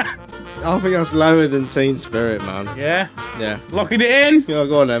 I think that's lower than Teen Spirit, man. Yeah. Yeah. Locking it in. Yeah,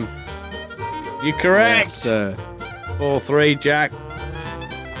 go on then. You're correct. Yes, sir. 4-3, Jack.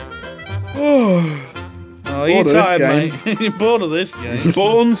 Oh, you're Bored of this tired, game. mate. You're bored of this game.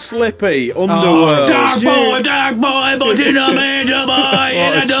 Born Slippy, Underworld. Dark boy, but in a major boy,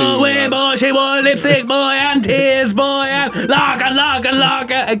 in a tune, doorway man. boy, she wore lipstick boy, and tears boy, and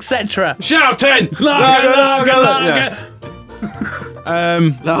lager, etc. Shouting! Lager. Yeah.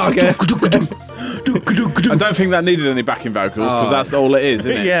 Lager. I don't think that needed any backing vocals because that's all it is,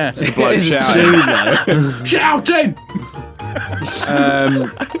 isn't it? Yeah. Just a bloke It's a shouting. tune, though. Shouting!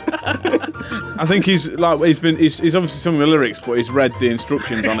 I think he's obviously sung the lyrics, but he's read the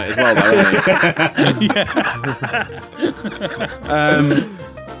instructions on it as well, though, hasn't he?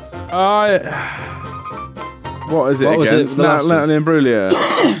 What is it What was again? it, the last one? Natalie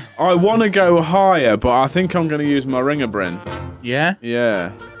Imbruglia. I want to go higher, but I think I'm going to use my ringer, Bryn. Yeah?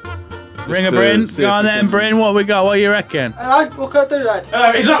 Yeah. Ring a to Bryn. see Go if on we then, can- Bryn. What we got? What you reckon? Hello, what can I do,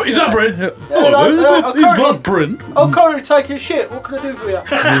 lad? Is that Bryn? hello, Is that Bryn? I'm currently taking a shit. What can I do for you?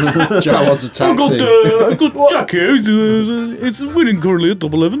 Jack wants a taxi. I got Jack here. It's winning currently at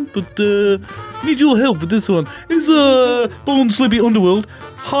top 11, but need your help with this one. Is Born Slippy Underworld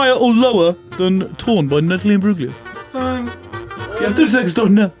higher or lower than Torn by Natalie Imbruglia? You have 2 seconds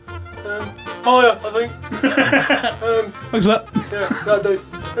done now. Higher, I think. Thanks for that. Yeah, that'll do.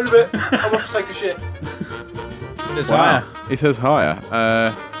 In a bit, I'm off to take a shit. It's Wow. higher. He says higher.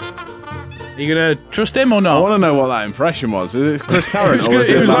 Are you gonna trust him or I not? want to know what that impression was. Is it Chris Tarrant?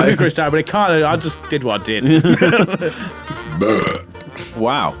 It was like a Chris Tarrant, but it kind of. I just did what I did.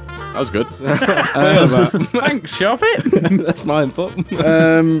 Wow. That was good. Thanks, Sharpie. That's my input.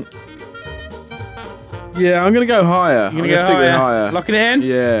 Yeah, I'm going to go higher. I'm You're going to stick with higher. Locking it in.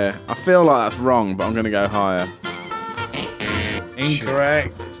 Yeah, I feel like that's wrong, but I'm going to go higher.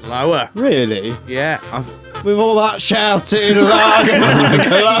 Incorrect. It's lower. Really? Yeah. With all that shouting, lager.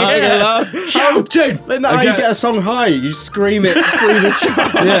 Shouting. Isn't that how you Okay. get a song high? You scream it through the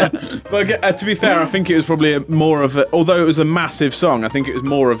chart. Yeah, but to be fair, I think it was probably more of a. Although it was a massive song, I think it was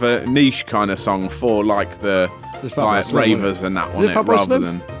more of a niche kind of song for like the It's Fatboy like Slim, ravers and that Is one. it Fatboy Rather Slim?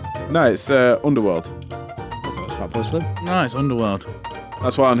 than no, it's Underworld. I thought it was Fatboy Slim. No, it's Underworld.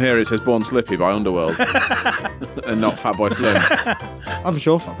 That's why on here it says "Born Slippy" by Underworld, and not Fatboy Slim. I'm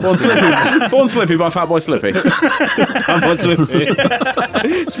sure Fatboy Born Slim. Slippy, Born Slippy by Fatboy Slippy. Fatboy Slippy.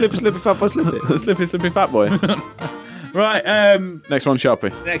 Slippy, Fatboy Slippy. Slippy, Slippy, Fatboy. Right. Next one,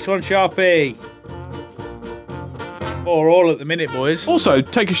 Sharpie. Next one, Sharpie. 4-all at the minute, boys. Also,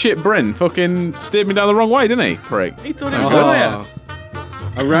 take a shit, Bryn. Fucking steered me down the wrong way, didn't he, prick? He thought it was higher.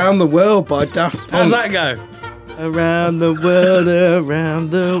 Around the World by Daft How's Punk. that go? Around the world, around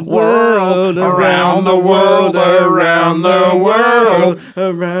the World, world, around the world, around the world,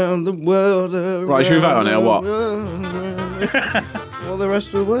 around the world, around Right, should we vote on it or what? What are the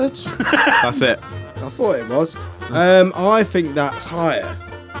rest of the words? That's it. I thought it was. I think that's higher.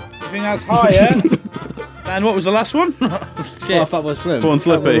 You think that's higher? And what was the last one? Oh, Shit. Fatboy Slim. Born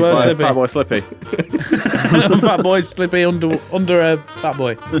Slippy Fatboy by Slippy. Fatboy Slippy. Fat boy Slippy under a fat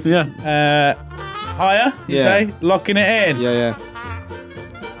boy. Yeah. Higher, you Yeah. say? Locking it in. Yeah.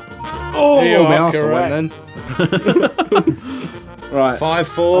 Oh, You my are arsehole went then. Right.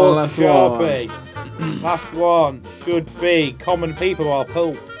 5-4. last Sharpie. Last one should be Common People by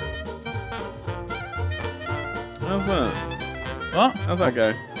Pulp. How's that? What? How's that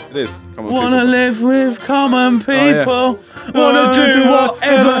go? It is. Common Wanna people. live with common people. yeah. Wanna do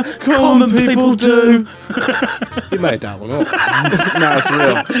whatever common people do. You made that one up. No, it's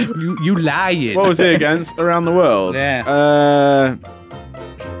real. You lying. What was he against? Around the world? Yeah.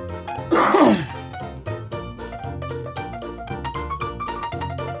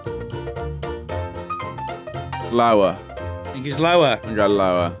 Lower. I think he's lower. I go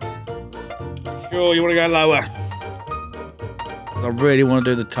lower. Sure, you want to go lower? I really want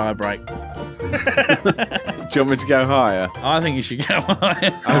to do the tie break. Do you want me to go higher? I think you should go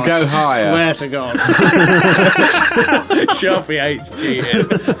higher. I'll go higher. Swear to God. Sharpie hates cheating.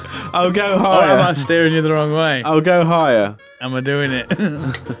 I'll go Or am I higher. steering you the wrong way? I'll go higher. Am I doing it?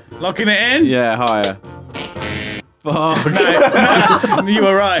 Locking it in? Yeah, higher. Fuck. No, you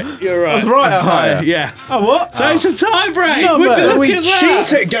were right. You were right. I was right at So, higher. Yes. Oh, what? So it's a tie break. No, Would but- you So look we at that?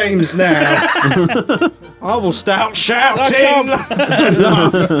 cheat at games now. I will start shouting.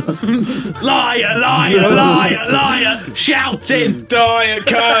 Liar, liar, liar, liar. Shouting. Diet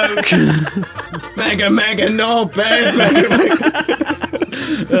Coke. Mega, no, babe. Mega.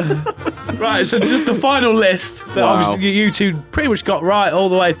 Right, so just the final list that Wow. obviously you two pretty much got right all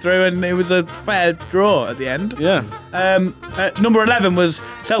the way through, and it was a fair draw at the end. Yeah. Number 11 was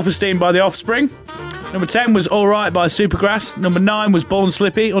Self-Esteem by The Offspring. Number 10 was All Right by Supergrass. Number 9 was Born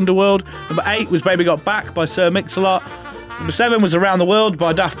Slippy, Underworld. Number 8 was Baby Got Back by Sir Mix-a-Lot. Number 7 was Around the World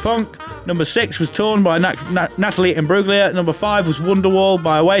by Daft Punk. Number 6 was Torn by Natalie Imbruglia. Number 5 was Wonderwall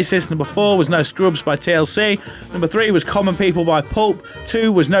by Oasis. Number 4 was No Scrubs by TLC. Number 3 was Common People by Pulp.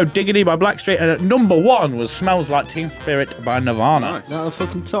 2 was No Diggity by Blackstreet. And at number 1 was Smells Like Teen Spirit by Nirvana. Nice. Now the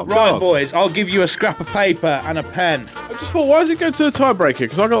fucking top Right, dog. boys, I'll give you a scrap of paper and a pen. I just thought, why does it go to the tiebreaker?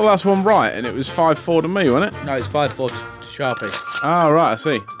 Because I got the last one right, and it was 5-4 to me, wasn't it? No, it's 5-4 to Sharpie. Ah, right, I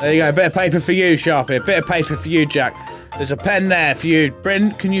see. There you go, a bit of paper for you, Sharpie. A bit of paper for you, Jack. There's a pen there for you.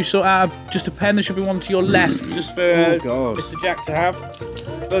 Bryn, can you sort out just a pen? There should be one to your left, just for God. Mr. Jack to have.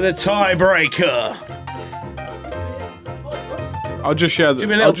 For the tiebreaker. I'll just share the. Give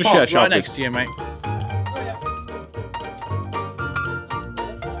me a I'll little just share pot right Sharpie. next to you, mate.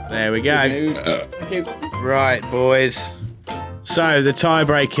 There we go. Right, boys. So, the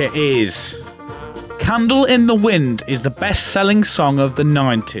tiebreaker is... Candle in the Wind is the best-selling song of the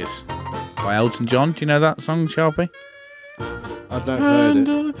 90s. By Elton John. Do you know that song, Sharpie? I've not heard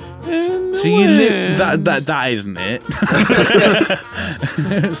it. So you live that isn't it.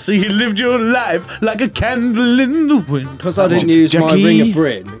 So you lived your life like a candle in the wind. Because I didn't use my Jackie. Ring of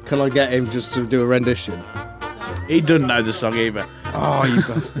Bryn, can I get him just to do a rendition? He doesn't know the song either. Oh, you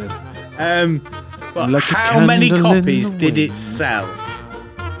bastard. But Like a how many candle in copies the did it wind. sell?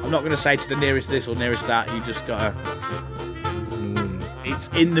 I'm not going to say to the nearest this or nearest that. You just gotta. It's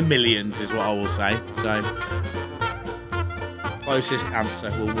in the millions, is what I will say. So. Closest answer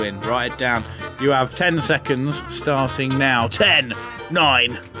will win. Write it down. You have 10 seconds starting now. 10,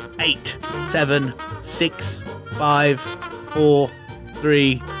 9, 8, 7, 6, 5, 4,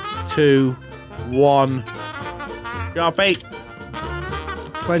 3, 2, 1. Sharpie,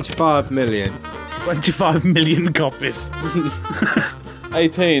 25 million. 25 million copies.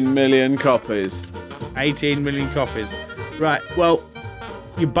 18 million copies. 18 million copies. Right, well,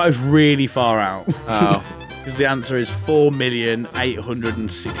 you're both really far out. Oh. Because the answer is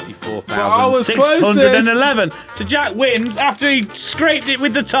 4,864,611. So Jack wins after he scraped it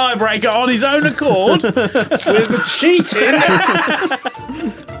with the tiebreaker on his own accord. With cheating!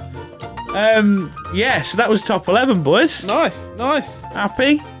 Yeah, so that was top 11, boys. Nice, nice.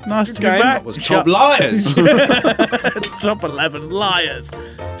 Happy? Nice to be game. back. That was top liars! Top 11 liars.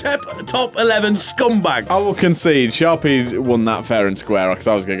 Top 11 scumbags. I will concede. Sharpie won that fair and square because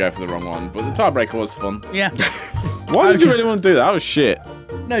I was going to go for the wrong one. But the tiebreaker was fun. Yeah. Why did you really want to do that? That was shit.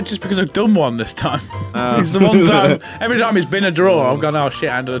 No, just because I've done one this time. Oh. It's the one time. Every time it's been a draw, I've gone, oh shit,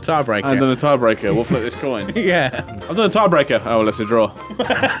 I ended a tiebreaker. And then a tiebreaker. We'll flip this coin. Yeah. I've done a tiebreaker. Oh, well, it's a draw.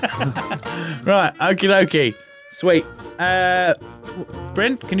 Right, okie dokie. Sweet.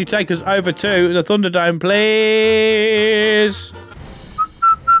 Brent, can you take us over to the Thunderdome, please?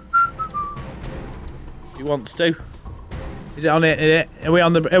 He wants to. Is it on it? Is it? Are we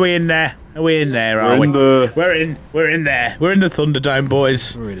on the? Are we in there? Are we in there? Are We're we? in the- We're in. We're in there. We're in the Thunderdome,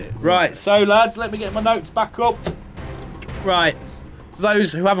 boys. We're in it. Right, so lads, let me get my notes back up. Right. For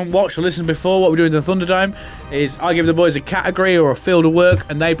those who haven't watched or listened before, what we do in the Thunderdome is I give the boys a category or a field of work,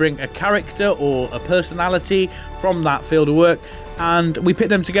 and they bring a character or a personality from that field of work, and we pit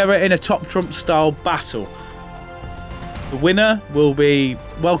them together in a top trump style battle. The winner will be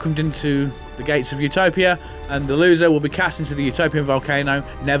welcomed into the gates of Utopia, and the loser will be cast into the Utopian volcano,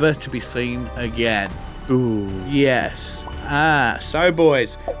 never to be seen again. Ooh. Yes. So,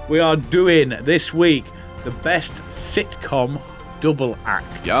 boys, we are doing this week the best sitcom double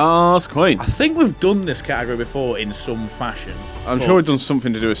act. Yes, Queen. I think we've done this category before in some fashion. I'm sure we've done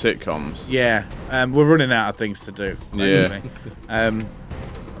something to do with sitcoms. Yeah, we're running out of things to do. Yeah. Basically.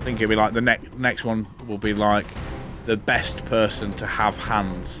 I think it'll be like the next one will be like the best person to have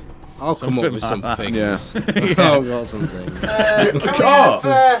hands. I'll come up with Something like something. that. Yeah. I've got something. Can we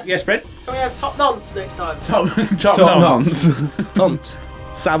have, Yes, Fred. can we have top nonce next time? Top Top nonce. Tons.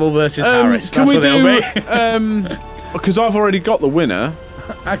 Savile versus Harris. Can That's we what it'll do? Because I've already got the winner.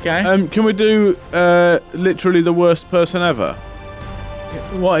 be. Okay. Can we do literally the worst person ever?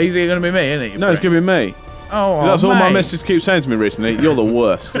 What? Is it going to be me? Isn't it? No, it's gonna be me. Oh, That's all my mate. missus keeps saying to me recently. You're the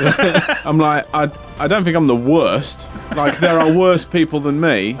worst. I'm like, I don't think I'm the worst. Like, there are worse people than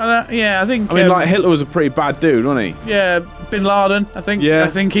me. Yeah, I think. I mean, like, Hitler was a pretty bad dude, wasn't he? Yeah, Bin Laden. I think. Yeah, I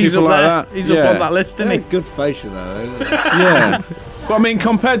think he's up people like there. that. He's Yeah. up on that list, isn't Yeah, he? good facial though, isn't it? Yeah. But I mean,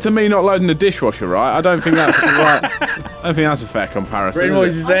 compared to me not loading the dishwasher, right? I don't think that's right. I don't think that's a fair comparison. Green is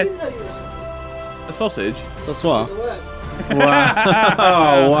voice it? is I there. didn't know you were A sausage? That's what. the worst. Wow.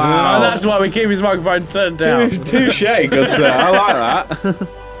 Oh, Wow. that's why we keep his microphone turned down. Touche, good sir. I like that.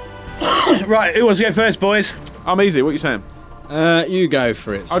 Right, who wants to go first, boys? I'm easy. What are you saying? You go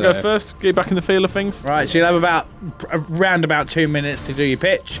for it. I'll sir. go first. Get back in the feel of things. Right, so you'll have around about 2 minutes to do your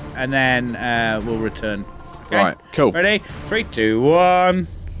pitch, and then we'll return. Okay? Right, cool. Ready? 3, 2, 1.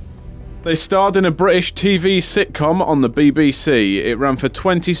 They starred in a British TV sitcom on the BBC. It ran for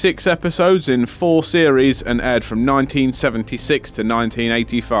 26 episodes in 4 series and aired from 1976 to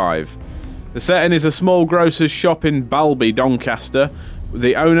 1985. The setting is a small grocer's shop in Balby, Doncaster.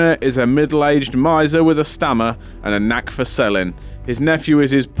 The owner is a middle-aged miser with a stammer and a knack for selling. His nephew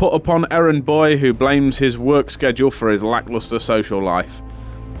is his put-upon errand boy who blames his work schedule for his lacklustre social life.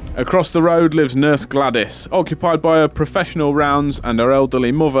 Across the road lives Nurse Gladys. Occupied by her professional rounds and her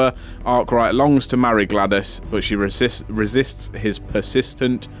elderly mother, Arkwright longs to marry Gladys, but she resists his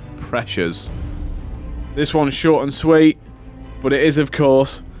persistent pressures. This one's short and sweet, but it is, of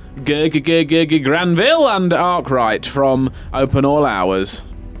course, Granville and Arkwright from Open All Hours.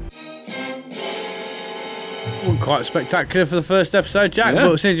 Wasn't quite spectacular for the first episode, Jack, Yeah.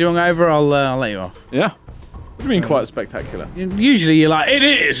 but since you're hungover, I'll let you off. Yeah. What do you mean quite spectacular? Usually you're like, it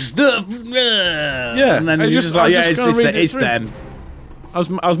is the... Yeah, And then I you're just- just like, I'm yeah, just gonna read it it's through. them. I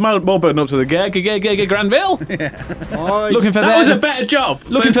was more burdened up to the Granville. Looking for That was a better job.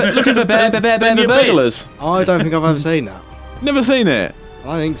 looking for than your bit. burglars. I don't think I've ever seen that. Never seen it.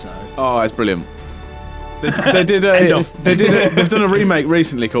 I think so. Oh, it's brilliant. They did End of. they've done a remake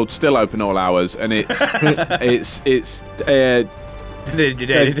recently called Still Open All Hours, and it's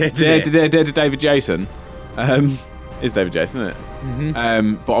David Jason. It's David Jason, isn't it?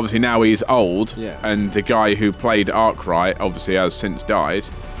 Mm-hmm. But obviously now he's old, Yeah. and the guy who played Arkwright obviously has since died.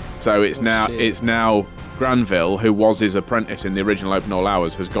 So it's now Granville, who was his apprentice in the original Open All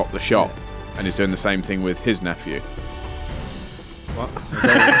Hours, has got the shop and is doing the same thing with his nephew. What?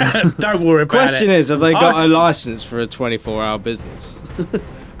 Don't worry about Question it. is, have they got a license for a 24-hour business?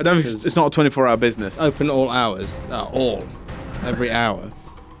 I don't think it's not a 24-hour business. Open all hours. All. Every hour.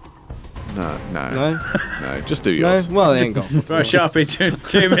 No, No? just do No? yours. Well, they ain't got. Right, Sharpie,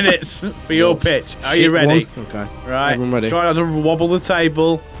 2 minutes for your Yours. pitch. Are Shit you ready? one. Okay. Right. I'm ready. Try not to wobble the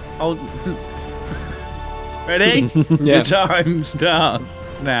table. Hold. Ready? Yeah. The time starts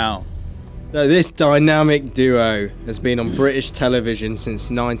now. So this dynamic duo has been on British television since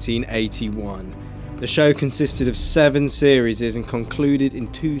 1981. The show consisted of 7 series and concluded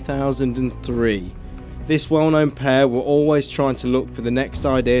in 2003. This well-known pair were always trying to look for the next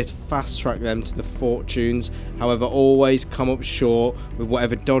idea to fast-track them to the fortunes, however always come up short with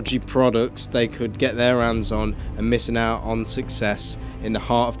whatever dodgy products they could get their hands on and missing out on success in the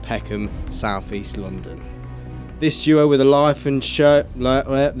heart of Peckham, southeast London. This duo with a life and show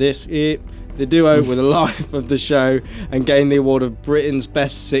the duo with a life of the show and gained the award of Britain's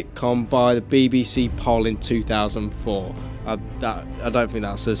best sitcom by the BBC poll in 2004. I don't think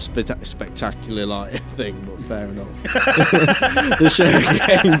that's a spectacular thing, but fair enough. The show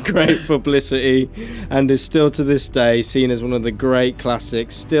gained great publicity and is still to this day seen as one of the great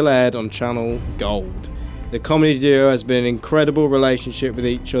classics, still aired on Channel Gold. The comedy duo has been an incredible relationship with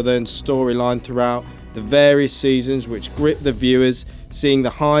each other and storyline throughout the various seasons, which grip the viewers. Seeing the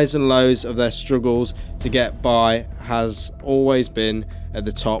highs and lows of their struggles to get by has always been at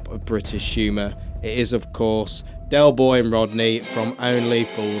the top of British humour. It is, of course, Del Boy and Rodney from Only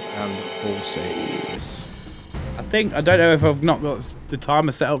Fools and Horses. I don't know if I've not got the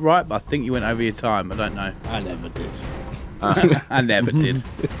timer set up right, but I think you went over your time. I don't know. I never did. I never did.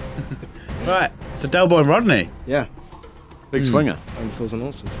 Right, so Del Boy and Rodney. Yeah. Big swinger. Only Fools and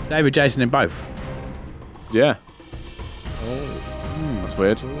Horses. David Jason in both. Yeah. Oh, That's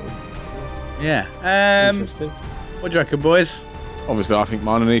weird. Yeah. interesting. What do you reckon, boys? Obviously, I think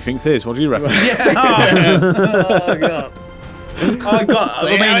mine and he thinks his. What do you reckon? Oh, God.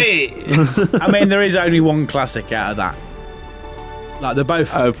 I mean, there is only one classic out of that. Like, they're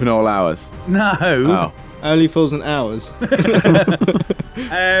both... Open all hours. No. Oh. Only Fools and Hours.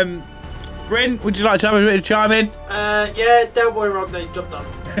 Bryn, would you like to have a bit of chime in? Yeah, Del Boy Rodney, job done.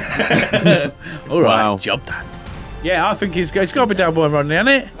 All right, Wow. job done. Yeah, I think it's got to be Del Boy Rodney,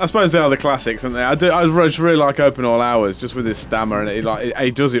 hasn't it? I suppose they are the classics, aren't they? I just really like Open All Hours, just with his stammer, and he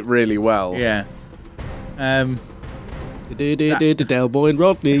does it really well. Yeah. Del Boy and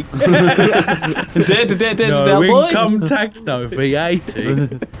Rodney. No income tax, no VAT.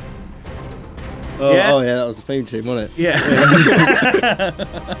 Yeah. Oh yeah, that was the theme tune, wasn't it? Yeah.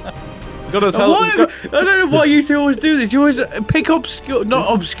 Gotta tell. I don't know why you two always do this. You always pick obscure,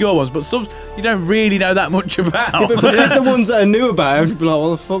 not obscure ones, but some you don't really know that much about. Yeah, but if I did the ones that I knew about, I'd be like, what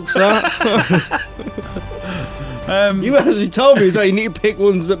the fuck's that? You actually told me so you need to pick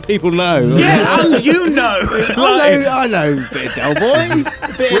ones that people know. Yeah, and you know. I know a bit of Del Boy,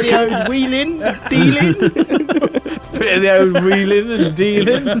 a bit of the old wheeling, dealing. Bit of the old wheeling and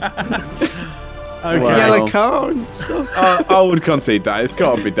dealing. Okay. Wow. Yellow car and stuff. I would concede that. It's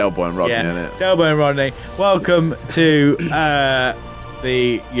got to be Del Boy and Rodney, Yeah, isn't it? Del Boy and Rodney. Welcome to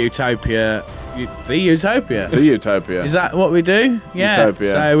the Utopia. The Utopia. The Utopia. Is that what we do? Yeah.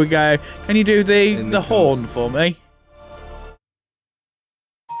 Utopia. So we go. Can you do the the horn for me?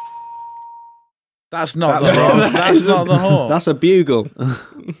 That's not the wrong. horn. That's not the horn. That's a bugle.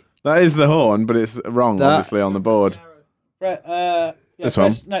 That is the horn, but it's wrong, obviously, on the board. Right, This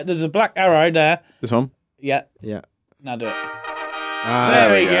one. No, there's a black arrow there. This one. Yeah. Yeah. Now do it.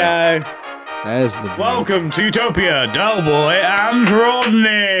 There we go. There's the bugle. Welcome to Utopia, Del Boy and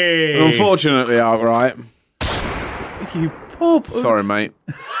Rodney. Unfortunately, outright. You poor. Sorry, mate.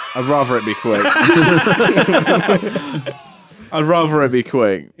 I'd rather it be quick. I'd rather it be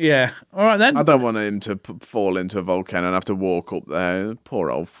quick. Yeah. All right then. I don't want him to fall into a volcano and have to walk up there.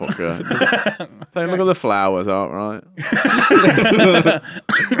 Poor old fucker. Say, look at the flowers, outright.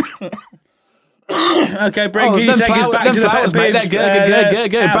 Okay, Brent, can you take us back to the flowers, mate. Pet Go,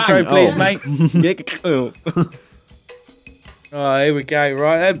 outro, bang. please, Oh. mate. Oh, here we go.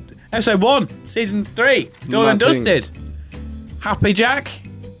 Right, episode 1, season 3, done and Mad dusted. Happy Jack?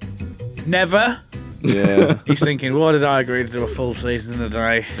 Never. Yeah. He's thinking, why did I agree to do a full season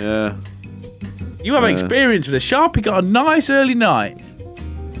today? Yeah. You have experience with this. Sharpie got a nice early night.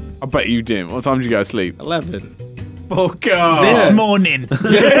 I bet you didn't. What time did you go to sleep? 11. Fuck off. This morning.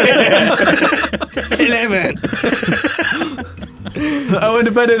 11. I went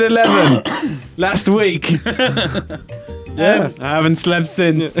to bed at 11 last week. Yeah. I haven't slept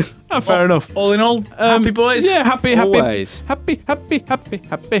since. Oh, fair enough. All in all, happy boys? Yeah, happy. Always. Happy.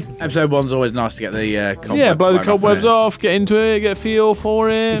 Episode 1's always nice to get the cobwebs Yeah, blow the blown cobwebs it. off, get into it, get a feel for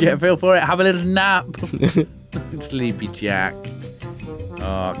it. Get a feel for it, have a little nap. Sleepy Jack.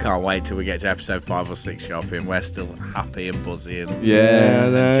 Oh, I can't wait till we get to episode 5 or 6 shopping. We're still happy and buzzy and Yeah. I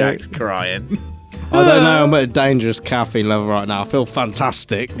know. Jack's crying. I don't know, I'm at a dangerous caffeine level right now. I feel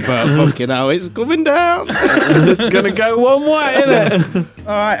fantastic, but fucking hell, it's coming down. It's gonna go one way, isn't it?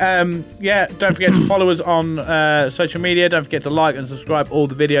 All right, yeah, don't forget to follow us on social media. Don't forget to like and subscribe all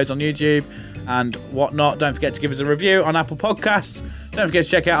the videos on YouTube and whatnot. Don't forget to give us a review on Apple Podcasts. Don't forget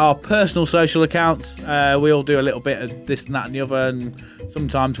to check out our personal social accounts. We all do a little bit of this and that and the other, and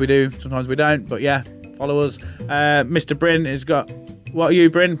sometimes we do, sometimes we don't. But yeah, follow us. Mr. Bryn has got... What are you,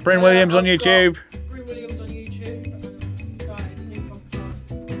 Bryn? Bryn Williams on YouTube. Bryn Williams on YouTube.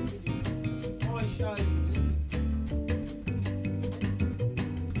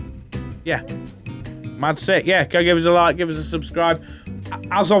 Yeah. Mad sick. Yeah, go give us a like, give us a subscribe.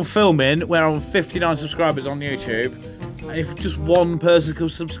 As of filming, we're on 59 subscribers on YouTube. And if just one person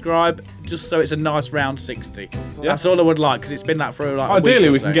could subscribe, just so it's a nice round 60. That's all I would like, because it's been that for like a Ideally, week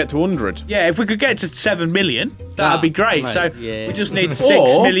or we so. can get to 100. Yeah, if we could get to 7 million, that'd be great. mate, So yeah. we just need Or-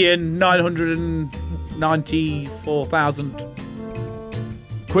 6,994,000.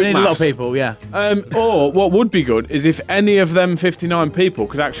 We need a lot of maths. people, yeah. Or what would be good is if any of them 59 people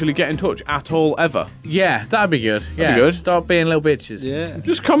could actually get in touch at all ever. Yeah, that'd be good. Yeah, be good. Start being little bitches. Yeah.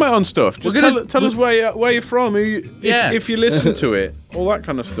 Just comment on stuff. Just We're gonna- tell us where you're from. If Yeah. you listen to it, all that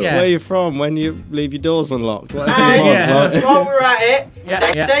kind of stuff. Yeah. Where are you from? When you leave your doors unlocked? Whatever Hey, you want, yeah. like- while we're at it, Yeah,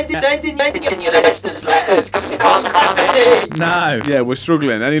 send in your listeners' letters because we can't have any. No. Yeah, we're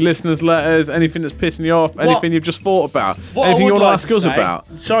struggling. Any listeners' letters, anything that's pissing you off, anything you've just thought about, What I anything you would want like to ask to us say-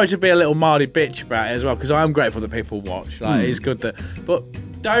 about. Sorry to be a little mardy bitch about it as well, because I am grateful that people watch. Like, it's good that, but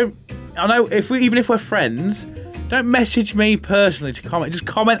don't. I know even if we're friends, don't message me personally to comment. Just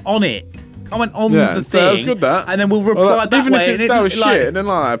comment on it. Comment on Yeah, the so thing. that's good, that. And then we'll reply Well, that even way. if it's that was shit in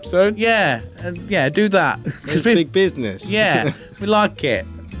another episode. Yeah, do that. It's we, big business. yeah, we like it.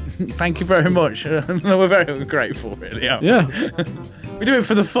 Thank you very much. We're very grateful, really. Aren't we? Yeah. We do it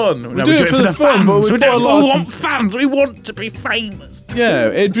for the fun. No, do it for the fun, fans. but we we put don't a lot of want fans. We want to be famous. Yeah,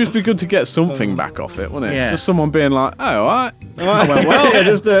 it'd just be good to get something back off it, wouldn't it? Yeah. Just someone being like, oh, all right. Well, yeah,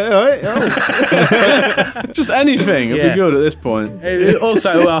 just all right. Oh. Just anything. It'd Yeah. be good at this point.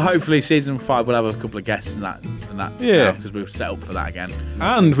 Also, hopefully, season 5 we'll have a couple of guests and that. Yeah. because we've set up for that again.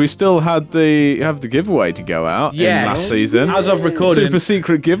 And we still have the giveaway to go out Yeah. in last season. As of recording, Super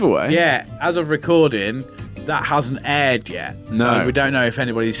secret giveaway. yeah, as of recording, that hasn't aired yet. No. So we don't know if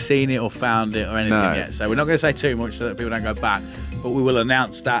anybody's seen it or found it or anything No. yet. So we're not going to say too much so that people don't go back. But we will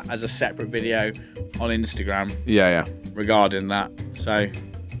announce that as a separate video on Instagram Yeah. regarding that. So,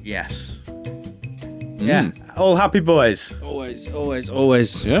 yes. Yeah. All happy boys.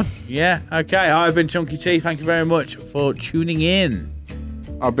 Always. Yeah. Yeah. Okay. I've been Chunky T. Thank you very much for tuning in.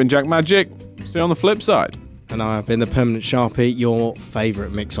 I've been Jack Magic. See you on the flip side. And I have been the Permanent Sharpie, your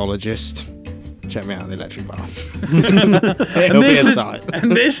favourite mixologist. Check me out on the Electric Bar. It'll be a sight.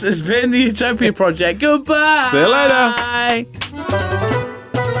 And this has been the Utopia Project. Goodbye. See you later.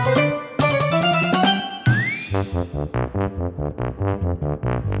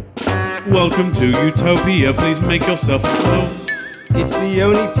 Welcome to Utopia, please make yourself at home. It's the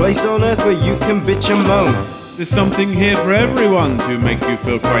only place on earth where you can bitch and moan. There's something here for everyone to make you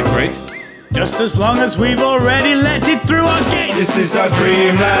feel quite great. Just as long as we've already let it through our gates. This is our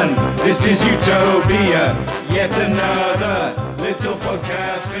dreamland. This is Utopia. Yet another little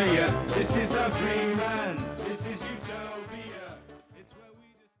podcast for you. This is